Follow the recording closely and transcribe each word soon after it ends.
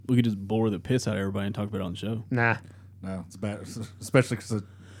We could just bore the piss out of everybody and talk about it on the show. Nah. No, it's bad, especially because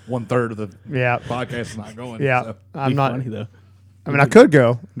 1/3 of the podcast is not going. Yeah. So. I'm Be not. funny though. I mean, I could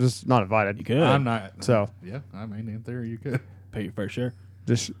go, just not invited. You could. I'm not. So Yeah, I mean, in theory, you could. Pay your fair share.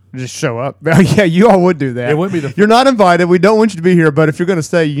 just show up. Yeah, you all would do that. It wouldn't be the. You're not invited. We don't want you to be here, but if you're going to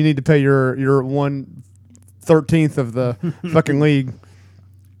stay, you need to pay your 1/13 of the fucking league.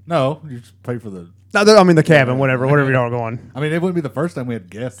 No, you just pay for the. No, I mean the cabin, whatever y'all are going. I mean, it wouldn't be the first time we had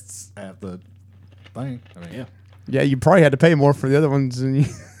guests at the thing. I mean, Yeah. Yeah, you probably had to pay more for the other ones than you.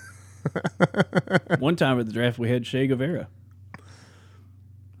 One time at the draft, we had Shea Guevara,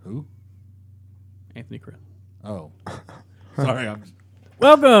 Who? Anthony Chris. Oh, sorry. I'm.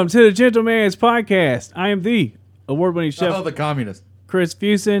 Welcome to the Gentleman's Podcast. I am the award-winning chef Oh, the communist. Chris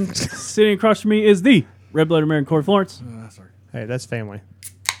Fusen. Sitting across from me is the red-blooded American Corey Florence. Sorry. Hey, that's family.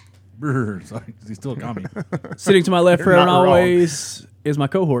 Brr, sorry, he's still a commie. Sitting to my left, You're forever and not wrong. always, is my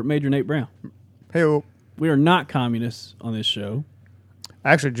cohort, Major Nate Brown. Hey, well, We are not communists on this show.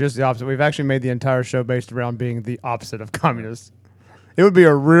 actually, just the opposite. We've actually made the entire show based around being the opposite of communists. It would be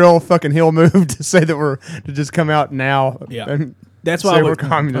a real fucking heel move to say that we're to just come out now. Yeah. and That's say why we're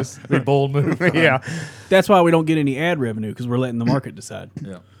communists. Big bold move. Yeah, That's why we don't get any ad revenue because we're letting the market decide.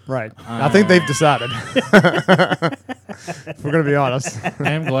 Yeah. right. I think they've decided. If we're gonna be honest.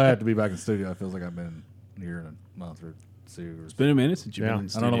 I am glad to be back in the studio. It feels like I've been here in a month or two. It's been a minute since you've Yeah. been in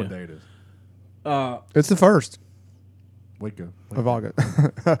the I don't know what studio. day it is. It's the first Waco. of August.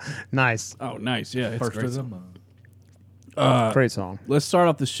 Nice, Oh, nice. Yeah, it's First great. of the month. great song. Let's start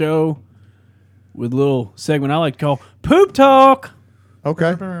off the show with a little segment I like to call Poop Talk.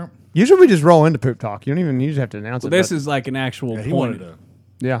 Okay. Usually we just roll into poop talk. You don't even usually have to announce Well, it. this but- is like an actual Yeah, he point. wanted to.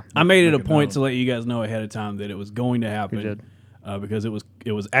 yeah. I made it a make it point known. to let you guys know ahead of time that it was going to happen. You did. Because it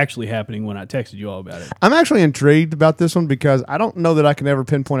was actually happening when I texted you all about it. I'm actually intrigued about this one because I don't know that I can ever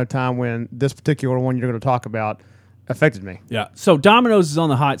pinpoint a time when this particular one you're going to talk about affected me. Yeah. So Domino's is on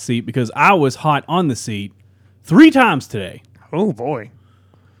the hot seat because I was hot on the seat 3 times today. Oh boy.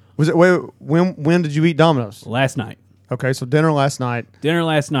 Was it when did you eat Domino's? Last night. Okay, so dinner last night. Dinner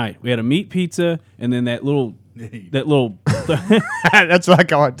last night. We had a meat pizza and then that little That's what I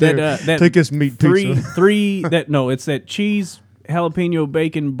call it too. that Take us meat pizza. it's that cheese jalapeno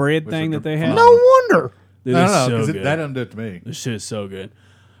bacon bread thing that they have. No wonder. Dude, I it's don't know, so because good. that done it to me. This shit is so good.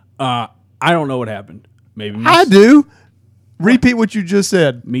 I don't know what happened. Maybe I do. Repeat what you just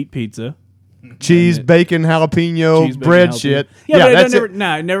said. meat pizza. Cheese, bacon, jalapeno, Cheese, bacon, bread jalapeno. shit. Yeah, but that's it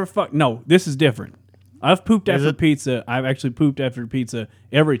never fuck. No, this is different. I've pooped after it? pizza. I've actually pooped after pizza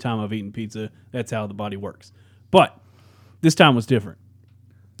every time I've eaten pizza. That's how the body works. But this time was different.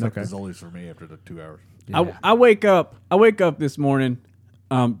 Okay. It's always for me after the 2 hours. I wake up this morning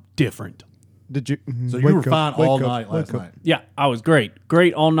different. Did you? So wake you were up, fine wake all up, night wake last up. night. Yeah, I was great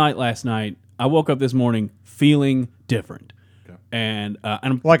all night last night. I woke up this morning feeling different. Okay. And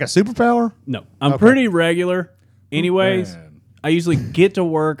I'm Like a superpower? no, I'm pretty regular anyways. Man. I usually get to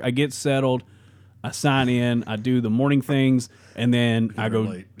work, I get settled, I sign in, I do the morning things, and then I go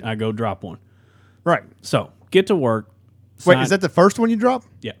relate. I go drop one. Right. So get to work. Wait, sign- is that the first one you dropped?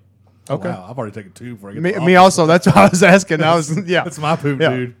 yeah? Okay. Wow, I've already taken 2 before I get Me, to the me office. also. That's what I was asking. I was yeah. That's my poop, Yeah.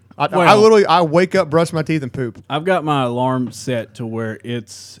 dude. I literally I wake up, brush my teeth, and poop. I've got my alarm set to where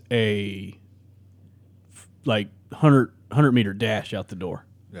it's a like 100 meter dash out the door.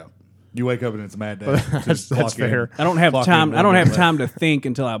 Yeah. You wake up and it's a mad day. That's fair. I don't have Clock time. in, I don't have left. time to think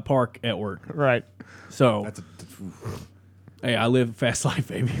until I park at work. Right. So That's hey, I live a fast life,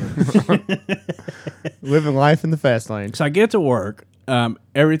 baby. Living life in the fast lane. So I get to work,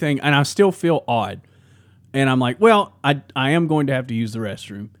 everything, and I still feel odd. And I'm like, well, I am going to have to use the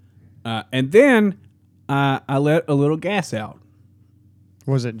restroom. And then I let a little gas out.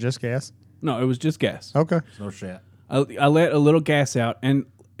 Was it just gas? No, it was just gas. Okay. no shit. I let a little gas out, and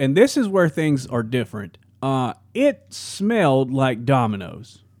this is where things are different. It smelled like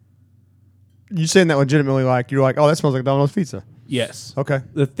Domino's. You saying that legitimately? Like you're like, oh, that smells like Domino's pizza. Yes. Okay.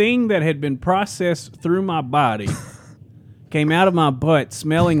 The thing that had been processed through my body came out of my butt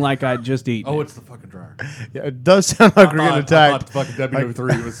smelling like I'd just eaten. Oh, it. it's the fucking dryer. Yeah, it does sound like we're getting I attacked. thought the fucking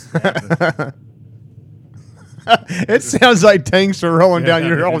W3 was happening. It sounds like tanks are rolling down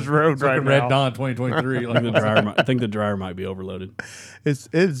your all's road It's right fucking now. Red Dawn 2023. I think the dryer might be overloaded. It's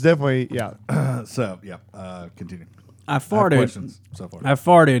definitely yeah. So, yeah. Continue. I I have farted. questions so far. I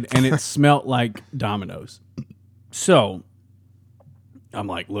farted and it smelled like Domino's. So I'm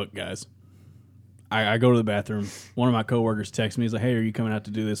like, look, guys. I go to the bathroom. One of my coworkers texts me. He's like, hey, are you coming out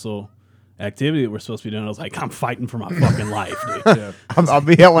to do this little activity that we're supposed to be doing? I was like, I'm fighting for my fucking life, dude. Yeah. I'll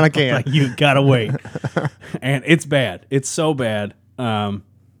be out when I can. Like, you gotta wait. And it's bad. It's so bad.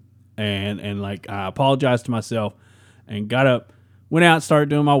 and like I apologized to myself and got up, went out, started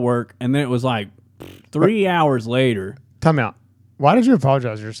doing my work, and then it was like 3 hours later Time out. Why did you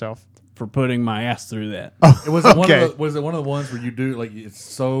apologize to yourself? for putting my ass through that. It was Okay. was it one of the ones where you do like it's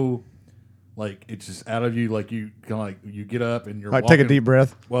so like it's just out of you, like you kind of like you get up and you're Like, walking, take a deep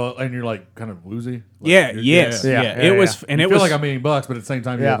breath. well, and you're like kind of woozy. Like, Yeah, you're- yes, yeah. yeah. Yeah, It was, yeah. and You it feel was like I'm eating bucks, but at the same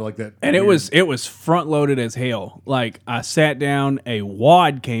time you Yeah. have like that. and it weird- was front loaded as hell. Like I sat down, a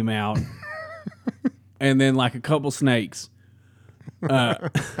wad came out, and then like a couple snakes.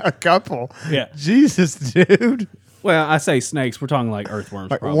 A couple. Yeah. Jesus, dude. Well, I say snakes. We're talking like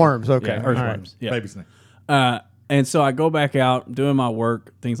earthworms. Like probably. worms, okay. Yeah, All right. earthworms. Yeah. baby snake. And so I go back out doing my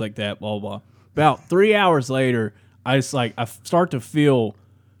work, things like that. Blah blah. Blah. About 3 hours later, I start to feel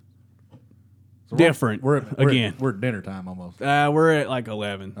So different again. We're at dinner time almost. We're at like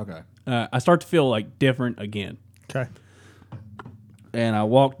 11. Okay. I start to feel like different again. Okay. And I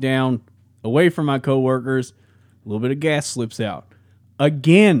walk down away from my coworkers. A little bit of gas slips out.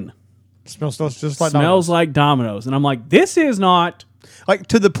 Again, Smells just like smells Domino's. like Domino's. And I'm like, this is not. Like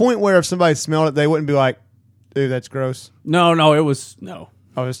to the point where if somebody smelled it, they wouldn't be like, dude, that's gross. No, it was no.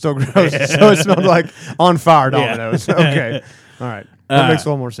 Oh, it's still gross. So it smelled like on fire Domino's. Okay. All right. That makes a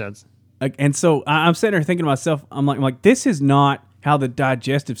little more sense. And so I'm sitting there thinking to myself, I'm like, this is not how the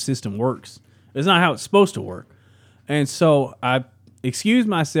digestive system works. It's not how it's supposed to work. And so I excuse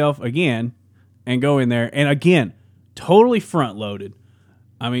myself again and go in there, and again, totally front loaded.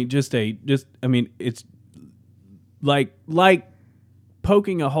 I mean, it's like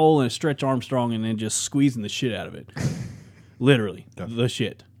poking a hole in a Stretch Armstrong and then just squeezing the shit out of it. Literally, the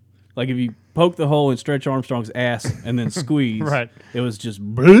shit. Like if you poke the hole in Stretch Armstrong's ass and then squeeze, Right. it was just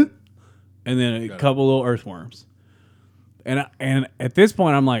bloop, and then a couple little earthworms. And at this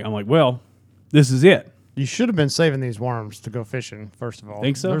point, I'm like, well, this is it. You should have been saving these worms to go fishing, first of all.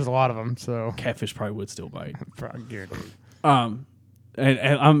 Think so? There's a lot of them, so Catfish probably would still bite. probably guaranteed. And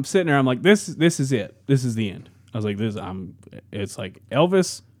I'm sitting there. I'm like, this is it. This is the end. I was like, it's like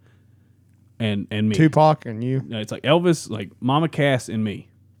Elvis and me. Tupac and you. No, it's like Elvis, like Mama Cass and me.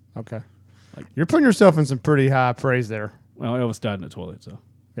 Okay. You're putting yourself in some pretty high praise there. Well, Elvis died in the toilet, so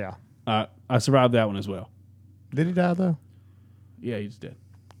Yeah. I survived that one as well. Did he die though? Yeah, he's dead.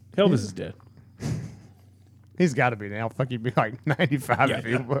 Elvis is dead. He's got to be now. Fuck, he'd be like 95 if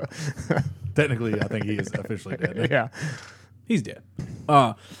he was. Technically, I think he is officially dead. Yeah. He's dead.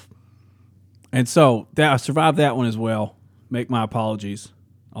 And so I survived that one as well. Make my apologies,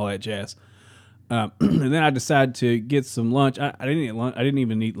 all that jazz. And then I decided to get some lunch. I didn't eat lunch. I didn't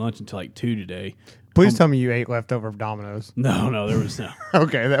even eat lunch until like 2 today. Please tell me you ate leftover Domino's. No, there was no.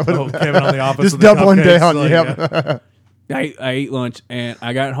 Okay, that would Oh, Kevin on the office. just with the doubling cupcakes, down. like, Yep. I ate lunch and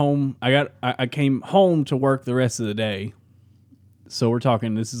I got home. I came home to work the rest of the day. So we're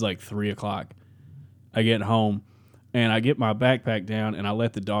talking. This is like 3:00. I get home and I get my backpack down and I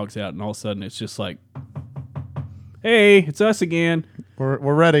let the dogs out, and all of a sudden it's just like, "Hey, it's us again." We're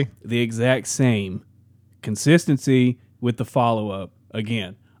ready. The exact same consistency with the follow up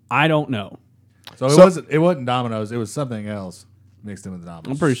again. I don't know. So it wasn't Domino's. It was something else mixed in with the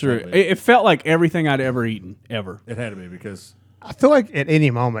Domino's. I'm pretty sure Totally. it felt like everything I'd ever eaten ever. It had to be because I feel like at any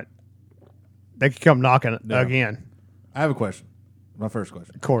moment they could come knocking again. I have a question. My first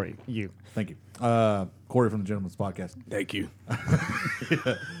question. Corey, you. Thank you. Corey from the Gentleman's Podcast. Thank you.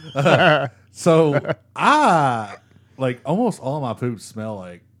 So I like almost all my poops smell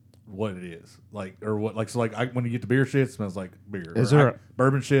like what it is, like or what like so like when you get the beer shit, it smells like beer. Is Or there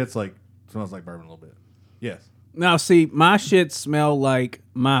bourbon shit's like smells like bourbon a little bit? Yes. Now, see, my shit smell like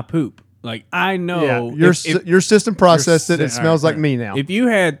my poop. Like I know your system processed it. si- It smells alright, like me now. if you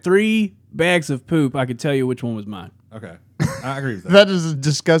had 3 bags of poop, I could tell you which one was mine. Okay. I agree with that. That is a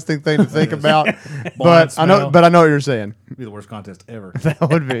disgusting thing to think about, Blind but I know. smell. But I know what you're saying. It'd be the worst contest ever. That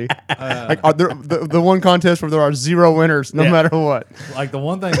would be like the one contest where there are 0 winners, no Yeah. matter what. Like the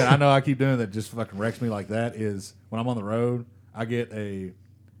one thing that I know I keep doing that just fucking wrecks me like that is when I'm on the road, I get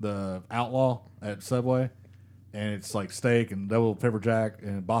the Outlaw at Subway, and it's like steak and double pepper jack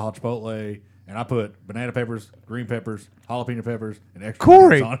and Baja Chipotle, and I put banana peppers, green peppers, jalapeno peppers, and extra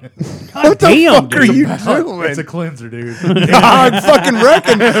Corey. onions on it. What the damn, fuck are dude. you doing? It's a cleanser, dude. I'm fucking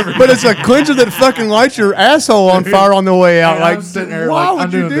reckon, but it's a cleanser that fucking lights your asshole on fire on the way out. And Like, I'm sitting there why like would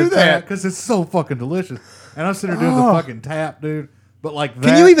I'm you doing do the that? because it's so fucking delicious, and I'm sitting there doing the fucking tap, dude. But like that,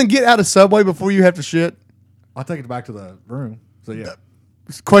 Can you even get out of Subway before you have to shit? I'll take it back to the room. So yeah.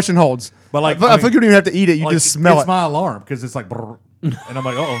 Question holds. But, like, I I think mean, you don't even have to eat it. You Like, just smell it's it. my alarm because it's like, brrr, and I'm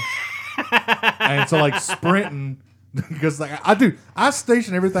like, oh, and so like sprinting because like I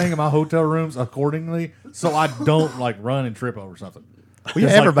station everything in my hotel rooms accordingly so I don't like run and trip over something. Well, yeah,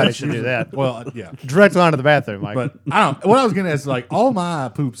 It's like everybody that. should do that. Well, yeah. Direct line to the bathroom, like. But I don't. What I was getting at is like all my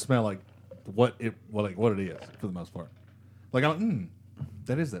poops smell like what it is for the most part. Like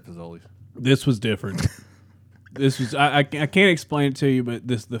that is that Fazoli's. This was different. This was I can't explain it to you, but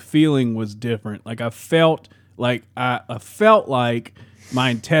the feeling was different. Like I felt like my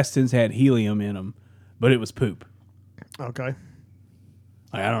intestines had helium in them, but it was poop. Okay.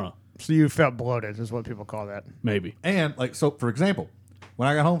 Like, I don't know. So you felt bloated, is what people call that. Maybe. And like so, for example, when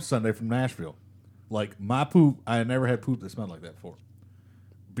I got home Sunday from Nashville, like my poop, I had never had poop that smelled like that before.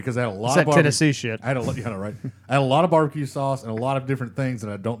 Because I had a lot It's of that Tennessee shit. I had right. I had a lot of barbecue sauce and a lot of different things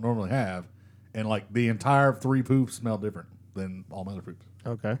that I don't normally have, and like the entire 3 poops smelled different than all my other poops.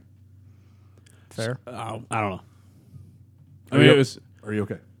 Okay. Fair. I don't know. I mean, it was. Are you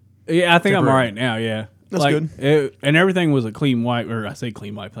okay? Yeah, I think I'm all Temporary. right now. Yeah, That's like, good. And everything was a clean wipe, or I say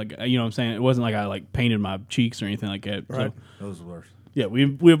clean wipe, like you know what I'm saying. It wasn't like I like painted my cheeks or anything like that. Right. So Those are the worst. yeah,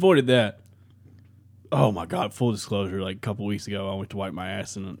 we avoided that. Oh my god! Full disclosure, like a couple weeks ago, I went to wipe my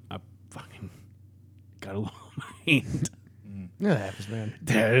ass and I fucking got a little on my hand. Yeah, that happens, man.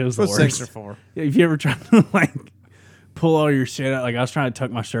 Yeah, it was the What things worst. are for? Yeah, if you ever tried to like pull all your shit out, like I was trying to tuck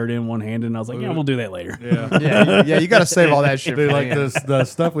my shirt in one hand, and I was like, yeah, we'll do that later. Yeah. Yeah, you got to save all that shit. Dude, for like the end. the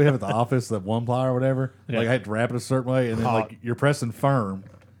stuff we have at the office, the 1-ply or whatever, like I had to wrap it a certain way, and then like you're pressing firm,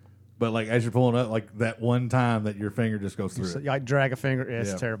 but like as you're pulling up, like that one time that your finger just goes through So it. you like drag a finger. Yeah, it's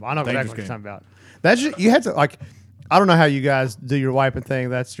Yeah. terrible. I know Dangerous exactly what you're game. talking about. That's just, you had to like. I don't know how you guys do your wiping thing.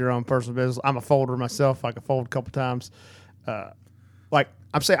 That's your own personal business. I'm a folder myself. I can fold a couple times. Like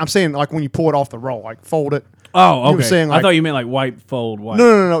I'm saying like when you pull it off the roll, like fold it. Oh, You were okay. saying, I like- thought you meant like wipe, fold, wipe.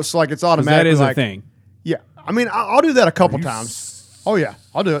 No. So like it's 'Cause automatic. that is like, a thing. Yeah, I mean I'll do that a couple times. Oh yeah,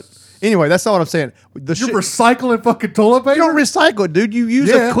 I'll do it. Anyway, that's not what I'm saying. The You're shit, recycling fucking toilet paper? you don't recycle it, dude. You use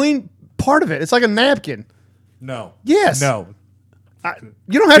Yeah. a clean part of it. It's like a napkin. No. Yes. No.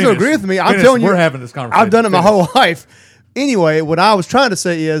 You don't have to Finish. agree with me. I'm Finish. telling you, We're having this conversation. I've done it my Finish. whole life. Anyway, what I was trying to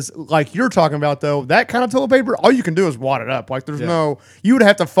say is, like you're talking about though, that kind of toilet paper, all you can do is wad it up. Like there's you would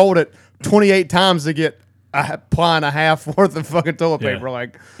have to fold it 28 times to get a ply and a half worth of fucking toilet Yeah. paper.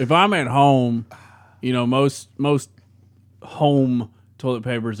 Like, If I'm at home, you know, most home toilet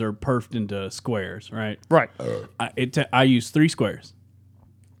papers are perfed into squares, right? right. I use 3 squares.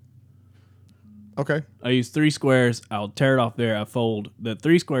 Okay. I use 3 squares. I'll tear it off there. I fold the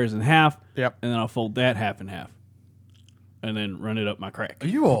 3 squares in half. Yep. And then I'll fold that half in half, and then run it up my crack. Are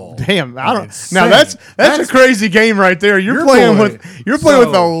you all? Damn, I don't. insane. Now that's a crazy game right there. You're Your playing boy. with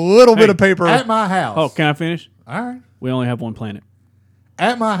with a little bit of paper. At my house. Oh, can I finish? All right. We only have one planet.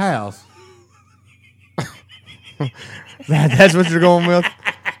 At my house, That's what you're going with.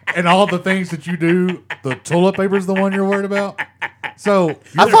 and all the things that you do, the toilet paper is the one you're worried about. So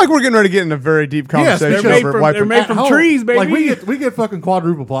I feel like we're getting ready to get in a very deep conversation they're made over from- wiping. they're made at from home, trees, baby. Like we get fucking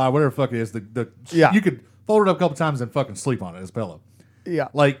quadruple ply, whatever the fuck it is. Yeah. You could fold it up a couple times and fucking sleep on it as a pillow. Yeah.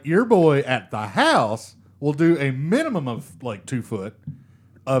 Like your boy at the house will do a minimum of like 2 foot.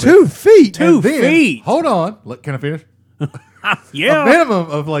 Of 2 feet. And 2 then- feet. Hold on. Can I finish? Yeah. A minimum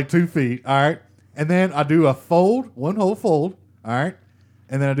of like 2 feet. All right. And then I do a fold, one whole fold. All right.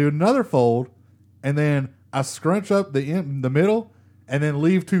 And then I do another fold. And then I scrunch up the middle and then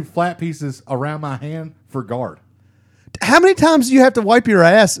leave 2 flat pieces around my hand for guard. How many times do you have to wipe your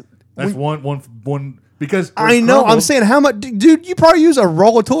ass? That's one because I know. I'm saying how much, dude. You probably use a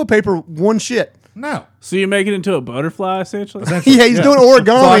roll of toilet paper one shit. no. So you make it into a butterfly essentially? Yeah, he's doing origami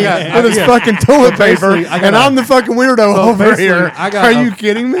So I got- with his yeah. fucking toilet So paper, basically, I got and a- I'm the fucking weirdo So over basically, here. I got Are a- you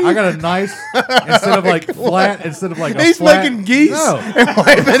kidding me? I got a nice instead of like flat instead of like a He's flat, making geese No. and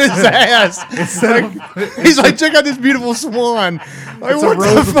wiping his ass. Instead of, He's like, check out this beautiful swan. Like, it's a what the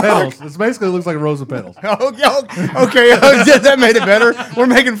rose of fuck? petals. It basically looks like a rose of petals. Okay, that made it better. We're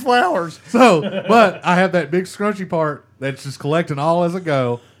making flowers. So, but I have that big scrunchy part that's just collecting all as it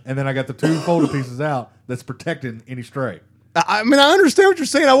go, and then I got the 2 folded pieces out that's protecting any stray. I mean, I understand what you're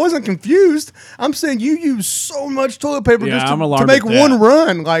saying. I wasn't confused. I'm saying you use so much toilet paper Yeah, just I'm to alarmed make at that. one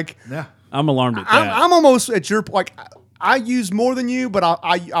run. Like, Yeah. I'm alarmed at that. I'm almost at your like. I use more than you, but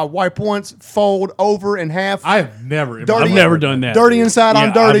I wipe once, fold over in half. I have never. in my Dirty- I've life never heard done that. that. Dirty inside, I'm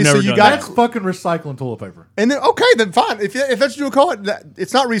Yeah, dirty, I've so never you done got- That's fucking recycling toilet paper. And then okay, then fine. If that's what you would call it,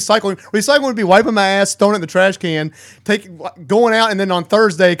 it's not recycling. Recycling would be wiping my ass, throwing it in the trash can, going out, and then on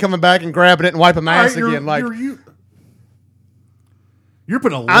Thursday coming back and grabbing it and wiping my ass again. Like you're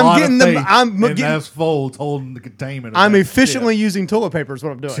putting a I'm lot getting of them- faith I'm in getting- those folds holding the containment. Of I'm that efficiently shit. using toilet paper is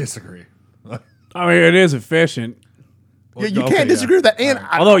what I'm doing. Disagree. I mean, it is efficient. Yeah, you Okay, can't disagree with that. And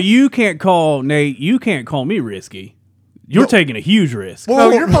Although you can't call Nate, you can't call me risky. You're taking a huge risk.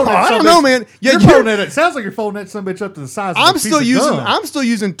 Well, No, you're folding that I son don't of a know, bitch- man. Yeah, you're folding it. It sounds like you're folding that son of a bitch up to the size. Of a piece of gum. I'm still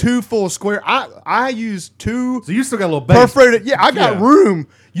using 2 full square. I use 2 So you still got a little base. perforated. Yeah, I got room.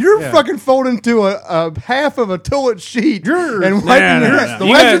 You're Yeah. fucking folding to a half of a toilet sheet and wiping no, your no, ass. no. The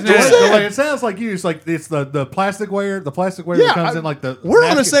You way guys- you The just way said. it sounds like you use like it's the plasticware. The plasticware Yeah, that comes in like the. we're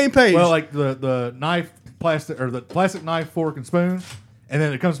on the napkin. same page. Well, like the knife plastic or the plastic knife, fork, and spoon, and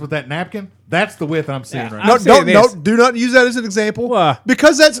then it comes with that napkin. That's the width I'm seeing Yeah, right I'm now. No, saying don't, this. do not use that as an example. Why?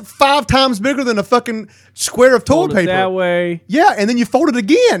 Because that's 5 times bigger than a fucking square of toilet Fold it paper. that way. Yeah, and then you fold it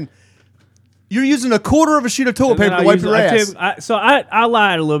again. You're using a quarter of a sheet of toilet And then paper to I wipe use- your I ass. I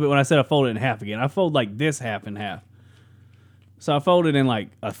lied a little bit when I said I folded it in half again. I fold like this half in half. So I folded in like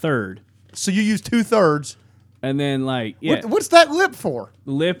a third. So you use 2/3. And then like yeah, What's that lip for?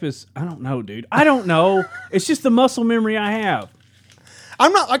 the lip is I don't know, dude. I don't know. It's just the muscle memory I have.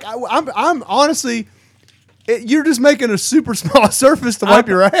 I'm not like I'm honestly. You're just making a super small surface to wipe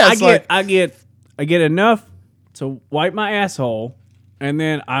your ass. I get enough to wipe my asshole, and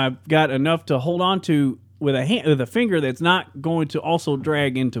then I've got enough to hold on to with a finger that's not going to also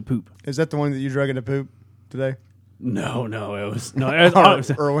drag into poop. Is that the one that you dragging to poop today, No, it was no, it was,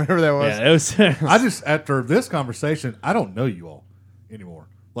 or whenever that was? yeah, it was. I just after this conversation, I don't know you all anymore.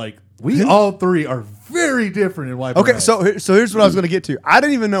 Like we all three are very different in wiping. Okay, ass. so here's what I was going to get to. I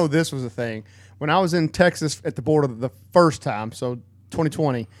didn't even know this was a thing when I was in Texas at the border the first time. So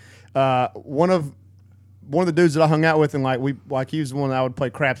 2020, one of the dudes that I hung out with and he was the one that I would play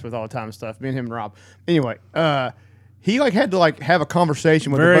craps with all the time and stuff. Me and him and Rob. Anyway, he had to have a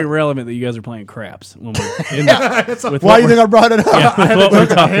conversation with Very the relevant that you guys are playing craps when we're in the, It's a- with Why what do you think I brought it up? I had to what we're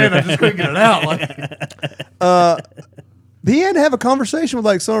look at my hand. I just couldn't get it out. Like, He had to have a conversation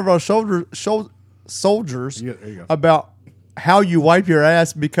with some of our soldiers Yeah, there you go. about how you wipe your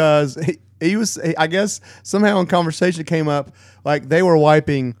ass because I guess somehow in conversation came up like they were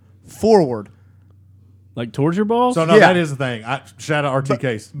wiping forward. like towards your balls. so no, Yeah. that is the thing. Shout out RT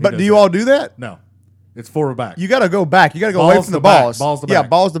Case. He But does do you that. all do that? No, it's forward back. You got to go back. You got to go away Balls from the to back. balls. Balls to Yeah, back.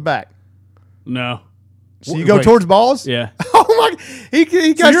 balls to back. No, So you go Wait. towards balls? yeah. Oh my! He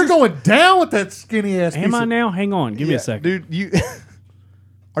So got you're going down with that skinny ass. Am piece I of- now? Hang on, give me a second. dude. You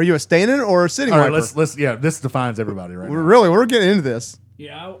are you a standing or a sitting All right, wiper? let's. Yeah, this defines everybody right now. We're getting into this.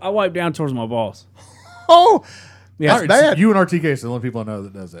 Yeah, I wipe down towards my balls. Oh, Yeah, All right, bad. so you and RT Case are the only people I know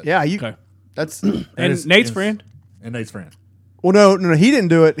that does that. yeah. You. Okay. That's And is- Nate's is- friend. And Nate's friend. well, no. He didn't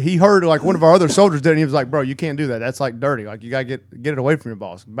do it. He heard one of our other soldiers did, it, and he was like, "Bro, you can't do that. That's dirty. Like you gotta get it away from your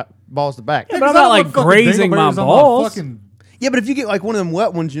balls, balls to back." But I'm not like grazing my balls. Yeah, but if you get one of them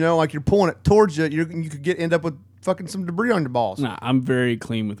wet ones, like you're pulling it towards you, you could end up with fucking some debris on your balls. Nah, I'm very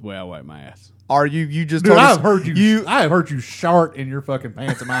clean with the way I wipe my ass. Are you just? Dude, told us- I've heard you. I have heard you shart in your fucking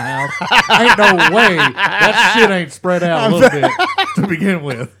pants in my house. Ain't no way that shit ain't spread out a little bit to begin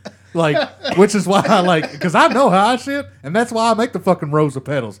with. Like, which is why I because I know how I shit, and that's why I make the fucking rows of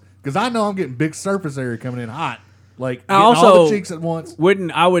pedals because I know I'm getting big surface area coming in hot. Like, I getting all also the cheeks at once.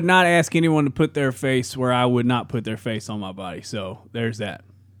 I would not ask anyone to put their face where I would not put their face on my body. So there's that.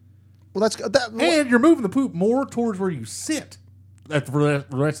 Well, that's that. And you're moving the poop more towards where you sit for the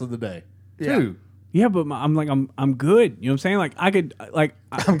rest of the day, too. Yeah, but I'm good. You know what I'm saying? Like I could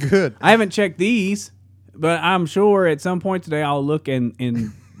I'm good. I haven't checked these, but I'm sure at some point today I'll look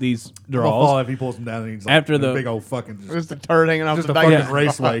in these I'll fall draws if he pulls them down and he's like, After the- big old fucking There's the turd hanging off just the a back. fucking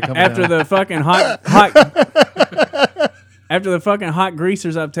raceway coming after down. the fucking after the fucking hot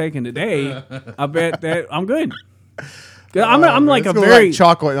greasers I've taken today. I bet that I'm good. 'Cause I'm like a It's gonna very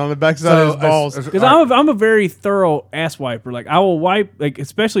chocolate on the backside So, of his balls. because I'm a very thorough ass wiper. Like I will wipe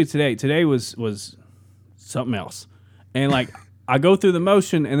especially today. Today was something else, and I go through the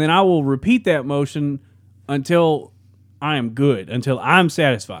motion and then I will repeat that motion until I am good, until I'm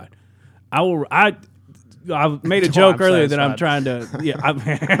satisfied. I made a joke I'm earlier that I'm satisfied. trying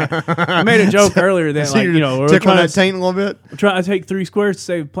to I made a joke earlier that So you're we're tickling trying that to taint a little bit. try to take 3 squares to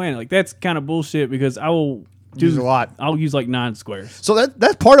save the planet. Like that's kind of bullshit because I will Use a lot. I'll use 9 squares. So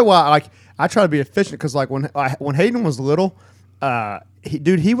that's part of why I try to be efficient because when Hayden was little,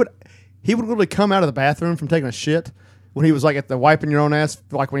 he would literally come out of the bathroom from taking a shit when he was at the wiping your own ass,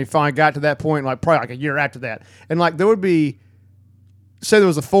 when he finally got to that point, probably a year after that, and there would be, say there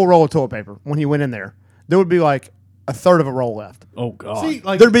was a full roll of toilet paper when he went in there would be a third of a roll left. Oh god. See,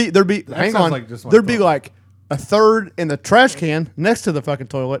 like, There'd be hang sounds on, like just what I there'd be thought. a third in the trash can next to the fucking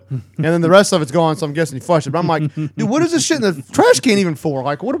toilet, and then the rest of it's gone. So I'm guessing you flushed it. But I'm like, dude, what is this shit in the trash can even for?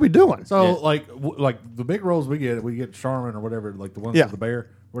 What are we doing? So like the big rolls we get Charmin or whatever, like the ones Yeah. with the bear,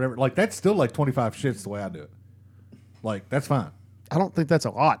 whatever. Like that's still 25 shits the way I do it. Like that's fine. I don't think that's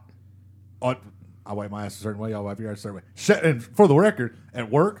a lot. I'm I wipe my ass a certain way. Y'all wipe your ass a certain way. And for the record, at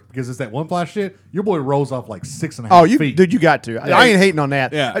work, because it's that one ply shit, your boy rolls off like 6.5 feet. Dude, you got to. I ain't hating on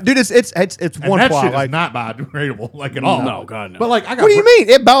that. Yeah. Dude, it's and one that ply. shit Like, is not biodegradable, like at all. No, God, no. But like, I got what do you mean?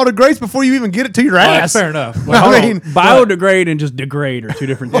 It biodegrades before you even get it to your ass. Fair enough. I mean, biodegrade and just degrade are two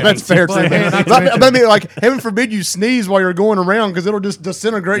different things. that's fair too. But, man. not to mention- I mean, like, heaven forbid you sneeze while you're going around because it'll just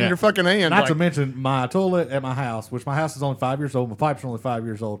disintegrate in Yeah. your fucking hand. Not Like, to mention my toilet at my house, which my house is only 5 years old. My pipes are only 5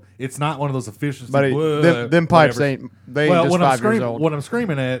 years old. It's not one of those efficiency. Buddy, them pipes whatever. they ain't Well, just what 5 years I'm old. what I'm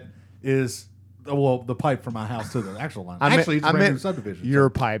screaming at is the pipe from my house to the actual line. Actually, it's a brand new subdivision. your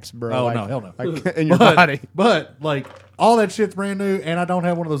pipes, bro. Oh, like, no, hell no. Like, in your but, body. But like all that shit's brand new, and I don't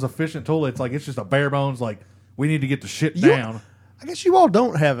have one of those efficient toilets. Like it's just a bare bones. Like we need to get the shit down. I guess you all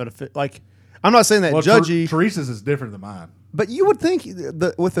don't have it. Like, I'm not saying that Well, judgy, Teresa's is different than mine. but you would think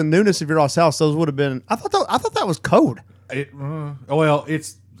with the newness of your all's house, those would have been. I thought that was code.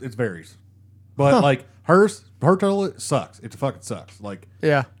 It varies, but like her toilet sucks. It fucking sucks. Like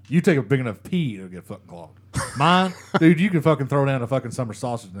Yeah. you take a big enough pee, it'll get fucking clogged. Mine, dude, you can fucking throw down a fucking summer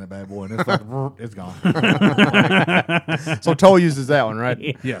sausage in that bad boy, and it's fucking it's gone. So Toll uses that one,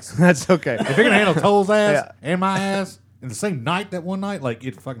 right? Yes, That's okay. if it can handle Toll's ass Yeah. and my ass in the same night, that one night, like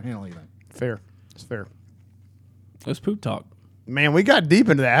it fucking handle anything. Fair. It's fair. Let's poop talk. Man, we got deep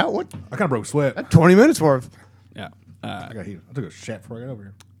into that. What? I kind of broke sweat. 20 minutes worth. Yeah. I got heated. I took a shit before I got over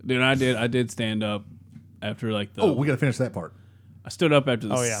here. Dude, I did stand up after like the. Oh, we got to finish that part. I stood up after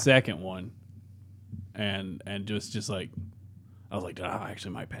the Oh, yeah. second one, and just like, I was like, I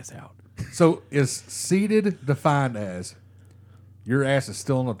actually might pass out. So is seated defined as your ass is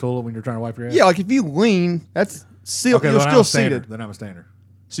still in the toilet when you're trying to wipe your ass? Yeah, like if you lean, that's still Okay, you're then I'm still a stander. seated. Then I'm a stander.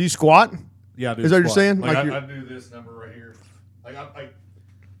 So you squat? Yeah, I do. Is that what you're squat. saying? Like, Like I you're- do this number right here. Like I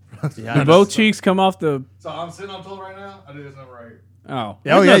Yeah, Did both cheeks come off the? So I'm sitting on the toilet right now. I do this number right here. Oh, Oh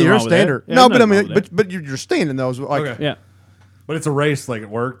there's yeah, nothing you're a wrong with that. stander. Yeah, No, there's but I nothing mean, wrong with that. but you're standing those. Like, Okay. Yeah. But it's a race like at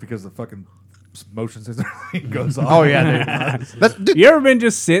work because the fucking motion sensor thing goes off. oh yeah, dude. Dude, You ever been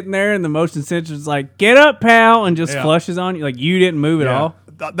just sitting there and the motion sensor's like, "Get up, pal," and just Yeah. flushes on you like you didn't move at Yeah. all?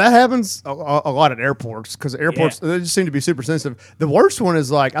 that happens a lot at airports because airports they just seem to be super sensitive. The worst one is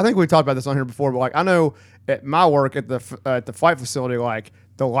like I think we talked about this on here before, but like I know at my work at the flight facility, like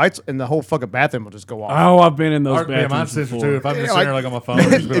the lights in the whole fucking bathroom will just go off. Oh, I've been in those Yeah, mine's bathrooms sensor before. too. If I'm just Yeah, sitting there like- like on my phone, I'll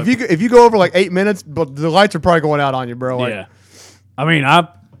just be like, if you go over like 8 minutes, but the lights are probably going out on you, bro. Like, Yeah, I mean,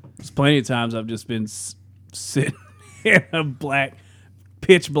 there's plenty of times I've just been sitting in a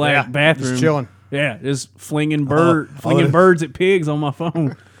pitch black Yeah, bathroom, just chilling. Yeah, just flinging oh, birds at pigs on my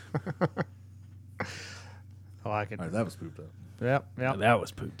phone. I like it. all right, that was pooped up. Yep, yep. That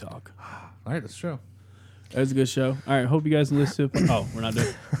was poop talk. All right, let's show. That was a good show. All right, hope you guys listen to. Oh, we're not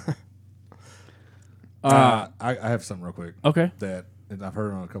done. I have something real quick. Okay. That and I've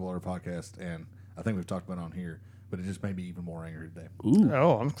heard on a couple other podcasts, and I think we've talked about it on here, but it just made me even more angry today. Ooh.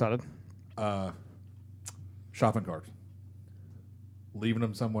 Oh, I'm excited. Shopping carts. Leaving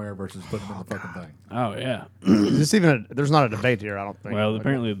them somewhere versus putting them in the fucking thing. Oh yeah. Is this even there's not a debate here, I don't think. Well, Like,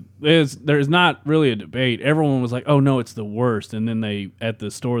 apparently there's not really a debate. Everyone was like, "Oh no, it's the worst," and then they at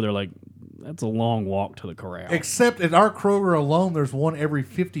the store they're like, "That's a long walk to the corral." Except at our Kroger alone, there's one every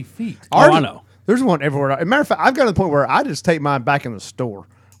 50 feet. I know. There's one everywhere. As a matter of fact, I've got to the point where I just take mine back in the store.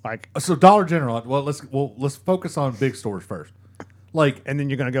 Like, So Dollar General. Well, let's focus on big stores first. Like, and then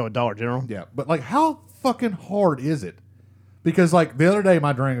you're gonna go with Dollar General. yeah, but like, how fucking hard is it? Because like the other day,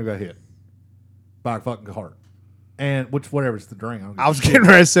 my Durango got hit by a fucking cart, and whatever it's the Durango. I was getting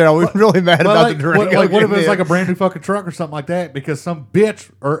ready to say, are we really mad about like, the Durango? what if getting it's hit? like a brand new fucking truck or something like that? Because some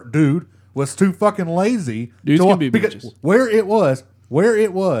bitch or dude was too fucking lazy. Dudes to can be because bitches. where it was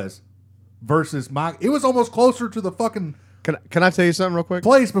versus it was almost closer to the fucking Can I tell you something real quick?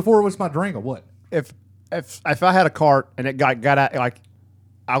 place before it was my Durango. What? If I had a cart and it got out, like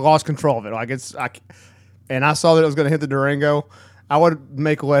I lost control of it, and I saw that it was going to hit the Durango, I would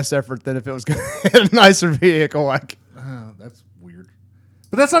make less effort than if it was going to hit a nicer vehicle. Like, That's weird.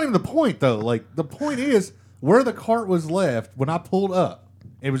 But that's not even the point, though. Like, the point is where the cart was left when I pulled up,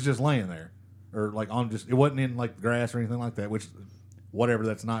 it was just laying there. Or, like, it wasn't in, like, grass or anything like that, which, whatever,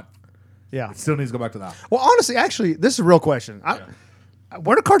 that's not. yeah. It still needs to go back to the aisle. Well, honestly, actually, this is a real question.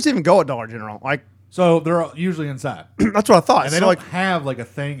 Where do carts even go at Dollar General? Like, So, they're usually inside. that's what I thought. And they So, don't like, have, like, a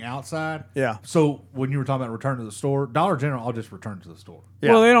thing outside. Yeah. So, when you were talking about return to the store, Dollar General, I'll just return to the store.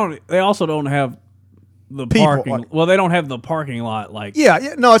 Yeah. Well, they don't. They also don't have the People, parking. like- Well, they don't have the parking lot like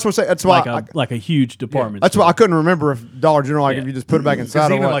yeah, no, that's what I'm saying. That's why. like a huge department. that's store. why I couldn't remember if Dollar General, like, Yeah. if you just put it back inside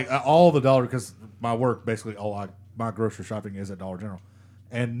Because or even what. like all the dollar, because my work basically my grocery shopping is at Dollar General,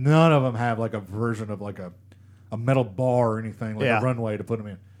 and none of them have like a version of like a metal bar or anything like Yeah. a runway to put them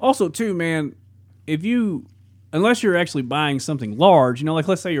in. Also, too, man, if you, unless you're actually buying something large, like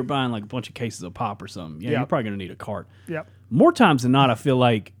let's say you're buying like a bunch of cases of pop or something, you're probably going to need a cart. Yep. More times than not, I feel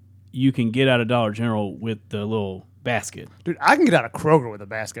like you can get out of Dollar General with the little basket. Dude, I can get out of Kroger with a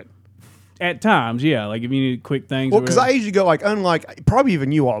basket. At times, yeah. Like if you need quick things. Well, because I usually go like, unlike probably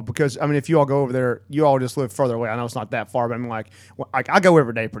even you all, because I mean, if you all go over there, you all just live further away. I know it's not that far, but I mean, like I go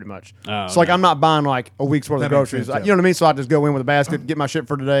every day pretty much. Oh, so like I'm not buying like a week's worth of That makes groceries. sense, yeah. You know what I mean? So I just go in with a basket, get my shit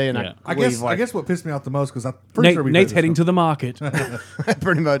for today, and Yeah. I leave. guess what pissed me off the most because I'm pretty sure Nate's heading to the market.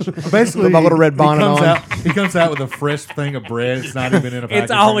 pretty much. basically With my little red bonnet on. He comes out with a fresh thing of bread. It's not even in a package.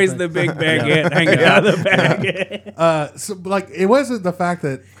 It's or always anything. the big baguette hanging out of the baguette. So like it wasn't the fact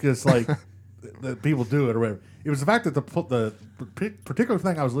that just like that people do it or whatever. It was the fact that the particular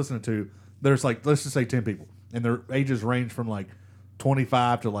thing I was listening to. There's like let's just say 10 people, and their ages range from like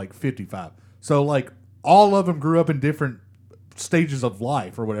 25 to like 55. So like all of them grew up in different stages of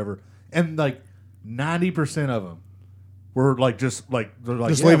life or whatever, and like 90% of them were like just like they're like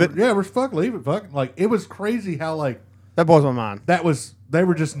Just leave it? Yeah, we're leave it. Fuck. Like it was crazy how like That blows my mind. they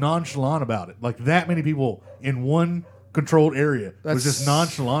were just nonchalant about it. Like that many people in one controlled area was just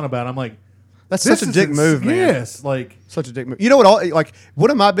nonchalant about it. I'm like, That's this such a is dick move, man. Yes, like Such a dick move. You know what? Like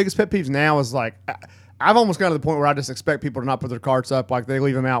one of my biggest pet peeves now is like I've almost gotten to the point where I just expect people to not put their carts up. Like they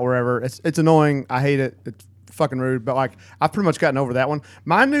leave them out wherever. It's annoying. I hate it. It's fucking rude. But like I've pretty much gotten over that one.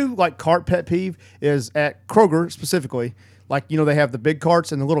 My new like cart pet peeve is at Kroger specifically. Like they have the big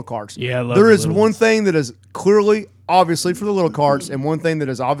carts and the little carts. Yeah, I love there the is little one ones. thing that is clearly obviously for the little carts and one thing that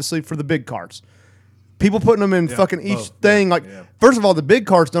is obviously for the big carts. People putting them in fucking each both. thing. Yeah, Like, yeah. first of all, the big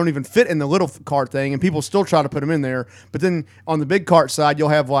carts don't even fit in the little cart thing, and people still try to put them in there. But then on the big cart side, you'll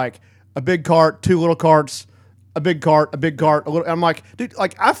have like a big cart, two little carts, a big cart, a little. I'm like, dude,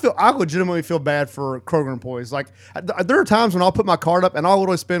 like I legitimately feel bad for Kroger employees. Like, there are times when I'll put my cart up and I'll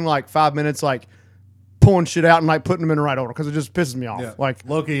literally spend like 5 minutes like pulling shit out and like putting them in the right order because it just pisses me off. yeah. Like,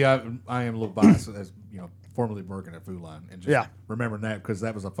 Loki, I am a little biased as formerly working at Food Line and just remembering that because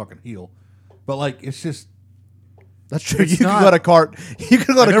that was a fucking heel. But like, it's just. that's true. It's You not- could let a cart. You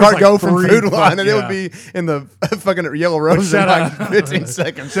could let a there cart was, go like, from three Food Line, and it fuck- would be in the fucking yellow rose in shout like out- 15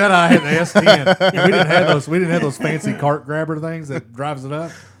 seconds. Shout out, I had the S10. And we didn't have those fancy cart grabber things that drives it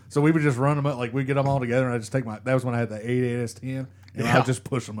up. So we would just run them up, like we get them all together, and I just take that was when I had the 88 S10, and I would just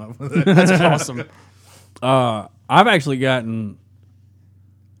push them up with it. That's awesome. I've actually gotten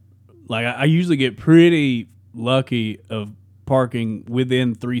like I usually get pretty lucky of parking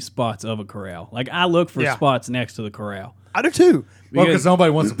within 3 spots of a corral. Like I look for Yeah. spots next to the corral. I do too. Well, because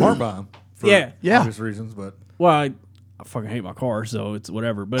nobody wants to park by them for Yeah. obvious reasons. But Well, I fucking hate my car, so it's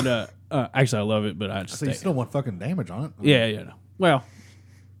whatever. But actually, I love it. But I just so you stay. still want fucking damage on it. Yeah. No. Well,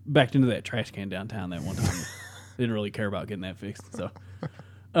 backed into that trash can downtown that one time. Didn't really care about getting that fixed. So,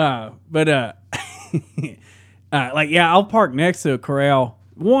 I'll park next to a corral.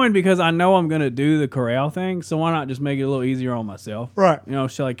 One, because I know I'm gonna do the corral thing, so why not just make it a little easier on myself? Right.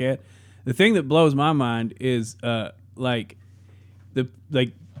 Shit like that. The thing that blows my mind is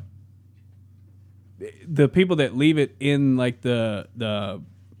the people that leave it in like the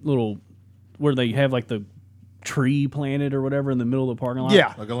little where they have like the tree planted or whatever in the middle of the parking lot.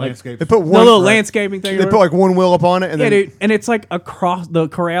 Yeah. Like a landscape. They put The one. little landscaping thing. or They put whatever. like one wheel up on it, and Yeah, then dude, and it's like across the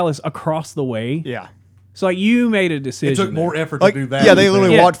corral is across the way. yeah, So like you made a decision. it took more there. effort like to do that. yeah, they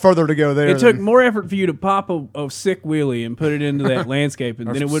literally Yeah. walked further to go there. It took than- more effort for you to pop a sick wheelie and put it into that landscaping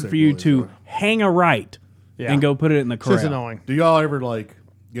than it would sick for you wheelies, to though. hang a right Yeah. and go put it in the It's corral. just annoying. Do y'all ever like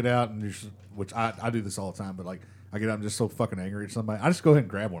get out and which I do this all the time, but like I get out and just so fucking angry at somebody, I just go ahead and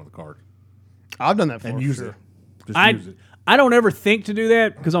grab one of the cards I've done that for and sure. use it. Just use it. I don't ever think to do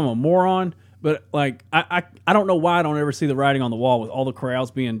that because I'm a moron. But like I don't know why I don't ever see the writing on the wall with all the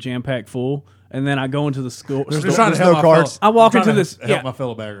corrals being jam packed full, and then I go into the school. I'm store. just trying to there's help no my cards. fellow- I walk I'm trying into to this. help my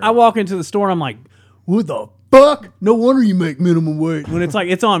fellow bagger. I walk into the store and I'm like, what the fuck? No wonder you make minimum wage. When it's like,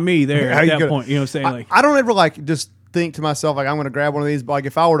 it's on me there How at you that gonna- point. You know what I'm saying? Like, I don't ever like just think to myself like I'm going to grab one of these. But like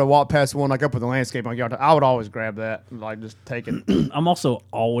if I were to walk past one like up with the landscape, like I would always grab that and like just take it. I'm also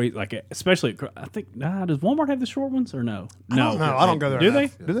always like, especially, I think, does Walmart have the short ones or no? No, I don't go there. Do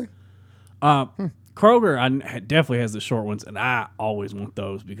enough. they? Do they? Kroger definitely has the short ones, and I always want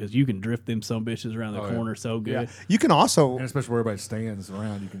those because you can drift them some bitches around the yeah. corner so good. Yeah. You can also and especially where everybody stands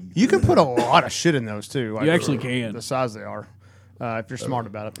around, you can put a lot of shit in those too. Like, You actually can. The size they are, if you're smart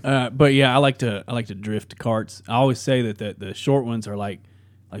about it. But yeah, I like to drift carts. I always say that the short ones are like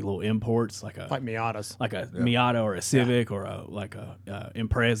little imports, like a Like Miatas. like a Miata or a Civic or a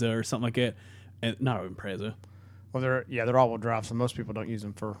Impreza or something like that. And not an Impreza. Well, they're all-wheel drive, so most people don't use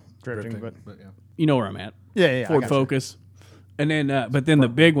them for drifting. But yeah. You know where I'm at. yeah, I Ford got you. Focus. And then, but then the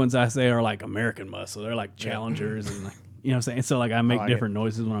big ones I say are like American muscle. They're like Challengers and like, you know what I'm saying? So like I make like different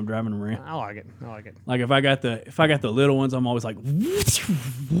noises when I'm driving them around. I like it. I like it. Like if I got the little ones, I'm always like,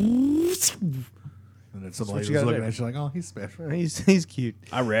 And then some lady you was gotta looking do. at you like, oh, he's special. He's cute.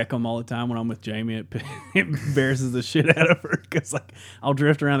 I wreck them all the time when I'm with Jamie. It embarrasses the shit out of her because like I'll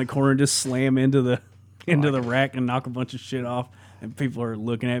drift around the corner and just slam into the rack and knock a bunch of shit off, and people are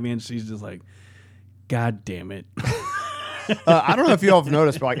looking at me and she's just like, God damn it. I don't know if you all have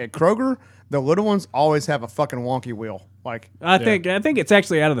noticed, but like at Kroger, the little ones always have a fucking wonky wheel. Like I think it's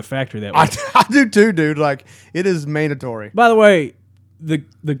actually out of the factory that way. I do too, dude. Like it is mandatory. By the way, the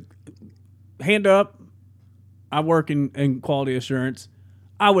hand up. I work in quality assurance.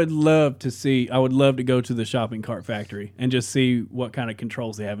 I would love to go to the shopping cart factory and just see what kind of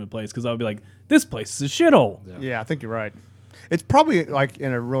controls they have in place, because I would be like, this place is a shithole. Yeah, I think you're right. It's probably like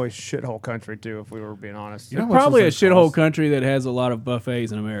in a really shithole country too, if we were being honest. You know how much Probably a those things shithole cost? country that has a lot of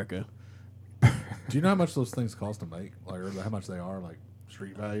buffets in America. Do you know how much those things cost to make? Like, or how much they are, like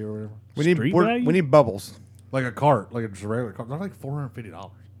street value or whatever? Street value? we need bubbles. Like a cart, like a just a regular cart. They're like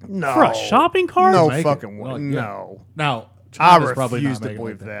 $450. No, For a shopping cart? No Make it. fucking way. Like, No, Now, I China's probably not refuse to making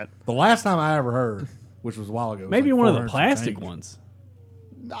believe like that. The last time I ever heard, which was a while ago, was Maybe like one of the 400 plastic change. ones.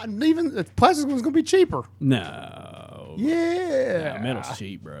 Not even the plastic one's gonna be cheaper. No. Yeah, Metal's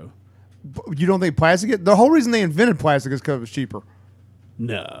cheap, bro. You don't think plastic? The whole reason they invented plastic is because it was cheaper.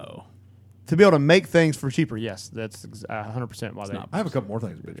 No. To be able to make things for cheaper, yes, that's 100% why they. not. I have a couple more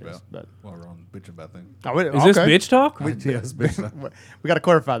things to bitch about. but- While we're on bitching about things. Oh, wait, Is this okay. bitch talk? Yes, bitch. We got to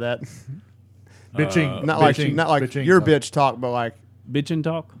clarify that. Bitching. Not bitching, like bitching your talk. bitch talk, but like Bitchin'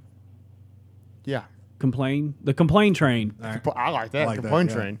 talk? yeah, Complain? The complain train. All right. I like that. I like that, Complaint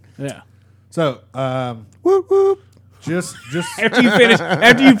yeah. train. Yeah. So, Whoop whoop. just After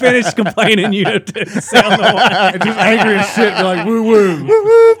you finish complaining, you have to sound the one. just angry as shit. Be like woo woo.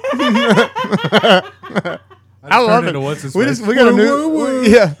 I love it. What's his We face. just we got a Woo, new woo, woo.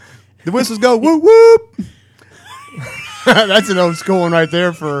 yeah. The whistles go whoop whoop. That's an old school one right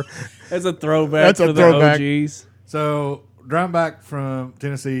there for That's a throwback That's a to throwback. the OGs. So driving back from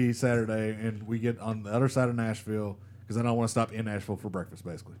Tennessee Saturday, and we get on the other side of Nashville because I don't want to stop in Nashville for breakfast,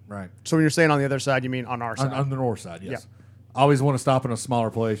 basically, right? So when you're saying on the other side, you mean on our side? On the north side, yes. I always want to stop in a smaller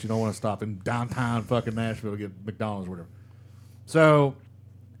place. You don't want to stop in downtown fucking Nashville to get McDonald's or whatever. So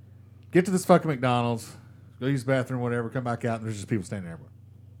get to this fucking McDonald's, go use the bathroom, whatever, come back out, and there's just people standing everywhere.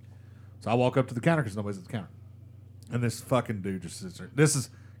 So I walk up to the counter because nobody's at the counter. And this fucking dude just sits there. This is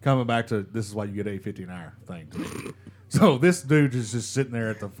coming back to this is why you get $8.50 an hour thing. To me. So this dude is just sitting there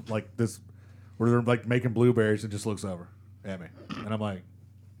at the like this where they're like making blueberries and just looks over at me. And I'm like,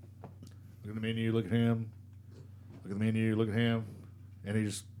 look at the menu, look at him, look at the menu, look at him, and he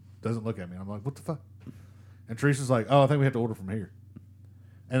just doesn't look at me. I'm like, what the fuck? And Teresa's like, oh, I think we have to order from here.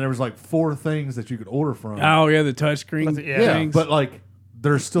 And there was like 4 things that you could order from. Oh yeah, the touchscreen Yeah, things. But like,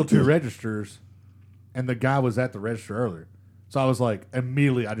 there's still 2 registers, and the guy was at the register earlier. So I was like,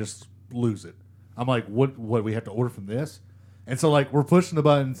 immediately, I just lose it. I'm like, what we have to order from this? And so like, we're pushing the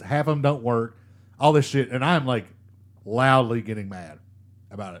buttons, half of them don't work, all this shit, and I'm like, loudly getting mad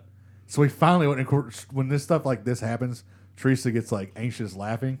about it. So we finally went. When this stuff like this happens, Teresa gets like anxious,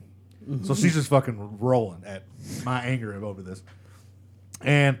 laughing. So she's just fucking rolling at my anger over this.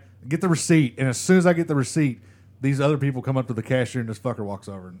 And get the receipt, and as soon as I get the receipt, these other people come up to the cashier, and this fucker walks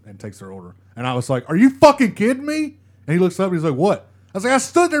over and takes their order. And I was like, "Are you fucking kidding me?" And he looks up, and he's like, "What?" I was like, "I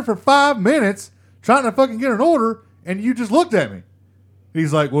stood there for 5 minutes trying to fucking get an order, and you just looked at me."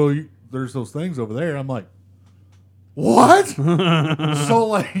 He's like, "Well, there's those things over there." I'm like, "What?" So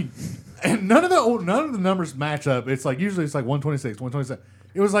like, and none of the numbers match up. It's like usually it's like 126, 127.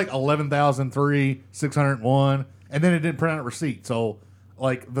 It was like 11,003, 601, and then it didn't print out a receipt. So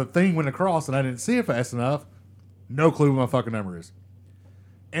like the thing went across, and I didn't see it fast enough. No clue what my fucking number is.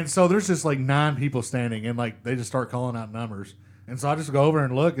 And so there's just like 9 people standing, and like they just start calling out numbers. And so I just go over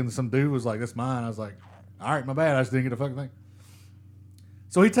and look, and some dude was like, "That's mine." I was like, "All right, my bad. I just didn't get a fucking thing."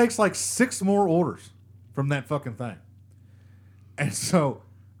 So he takes like 6 more orders from that fucking thing. And so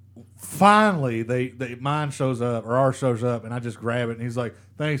finally, mine shows up, or ours shows up, and I just grab it, and he's like,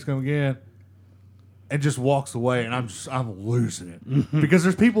 "Thanks, come again," and just walks away, and I'm losing it because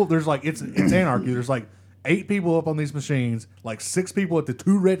there's like it's anarchy. There's like 8 people up on these machines, like 6 people at the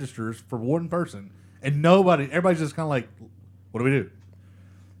 2 registers for one person, and everybody's just kind of like, "What do we do?"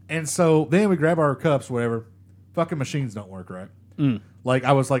 And so then we grab our cups, whatever. Fucking machines don't work right. Like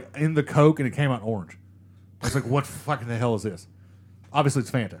I was like in the Coke and it came out orange. I was like, "What fucking the hell is this?" Obviously it's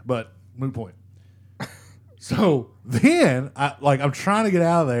Fanta, but moot point. So then I'm trying to get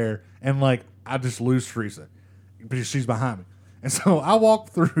out of there, and like I just lose Teresa because she's behind me. And so I walk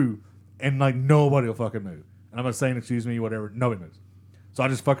through, and like nobody will fucking move. And I'm not saying excuse me, whatever. Nobody moves. So I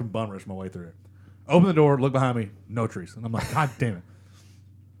just fucking bum rush my way through it. Open the door, look behind me, no trees. And I'm like, God damn it.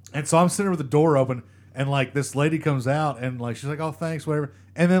 And so I'm sitting there with the door open, and like this lady comes out, and like she's like, oh thanks, whatever.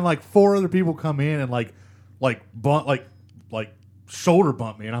 And then like 4 other people come in and like shoulder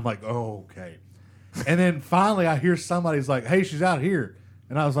bump me, and I'm like, oh, okay. And then finally I hear somebody's like, hey, she's out here.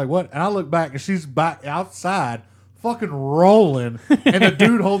 And I was like, what? And I look back, and she's back outside fucking rolling, and the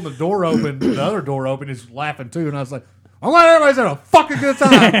dude holding the door open, the other door open, is laughing too. And I was like, I'm glad everybody's having a fucking good